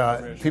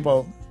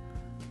 people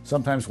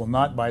sometimes will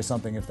not buy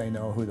something if they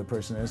know who the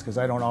person is, because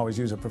I don't always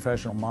use a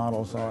professional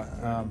model.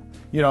 So,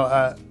 you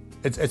know,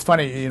 it's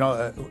funny, you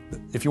know,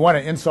 if you want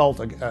to insult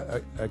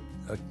a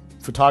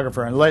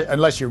photographer,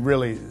 unless you're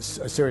really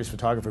a serious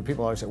photographer,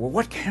 people always say, well,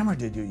 what camera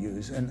did you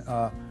use? And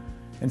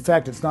in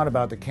fact, it's not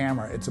about the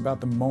camera, it's about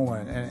the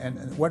moment.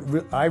 And what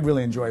I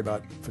really enjoy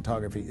about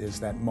photography is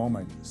that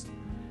moment.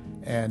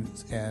 And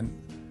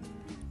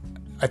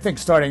I think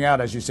starting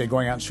out, as you say,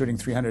 going out and shooting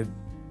 300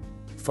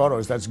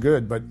 photos, that's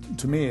good, but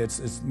to me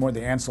it's more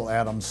the Ansel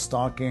Adams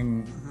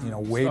stalking, you know,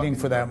 waiting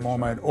for that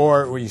moment,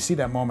 or where you see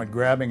that moment,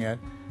 grabbing it.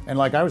 And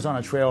like, I was on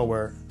a trail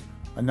where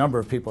a number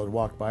of people had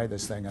walked by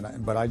this thing,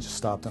 but I just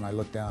stopped and I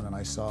looked down and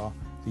I saw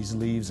these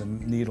leaves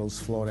and needles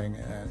floating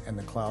and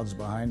the clouds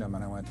behind them,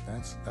 and I went,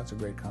 that's a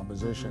great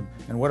composition.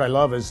 And what I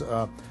love is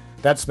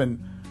that's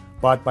been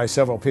bought by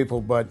several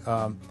people, but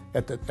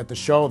at the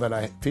show that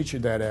I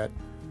featured that at,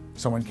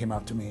 someone came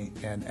up to me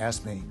and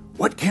asked me,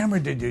 "What camera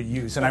did you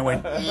use?" And I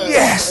went,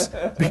 "Yes!"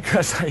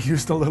 Because I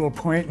used a little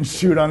point and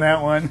shoot on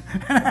that one.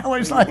 And I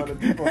was like,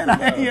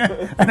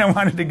 and I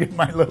wanted to give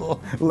my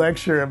little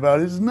lecture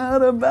about it's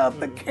not about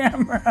the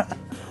camera.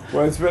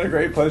 Well, it's been a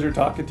great pleasure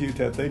talking to you,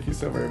 Ted. Thank you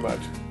so very much.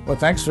 Well,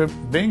 thanks for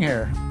being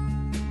here.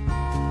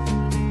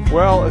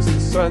 Well, as the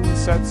sun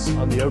sets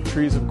on the oak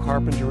trees of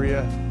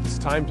Carpinteria, it's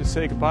time to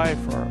say goodbye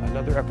for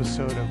another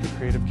episode of the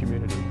Creative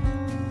Community.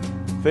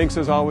 Thanks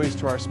as always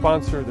to our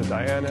sponsor, the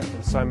Diana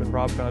and Simon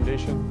Robb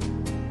Foundation,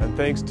 and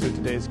thanks to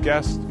today's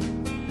guests,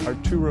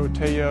 Arturo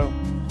Tello,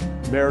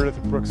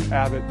 Meredith Brooks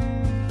Abbott,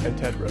 and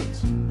Ted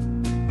Rhodes.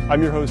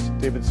 I'm your host,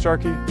 David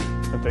Starkey,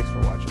 and thanks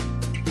for watching.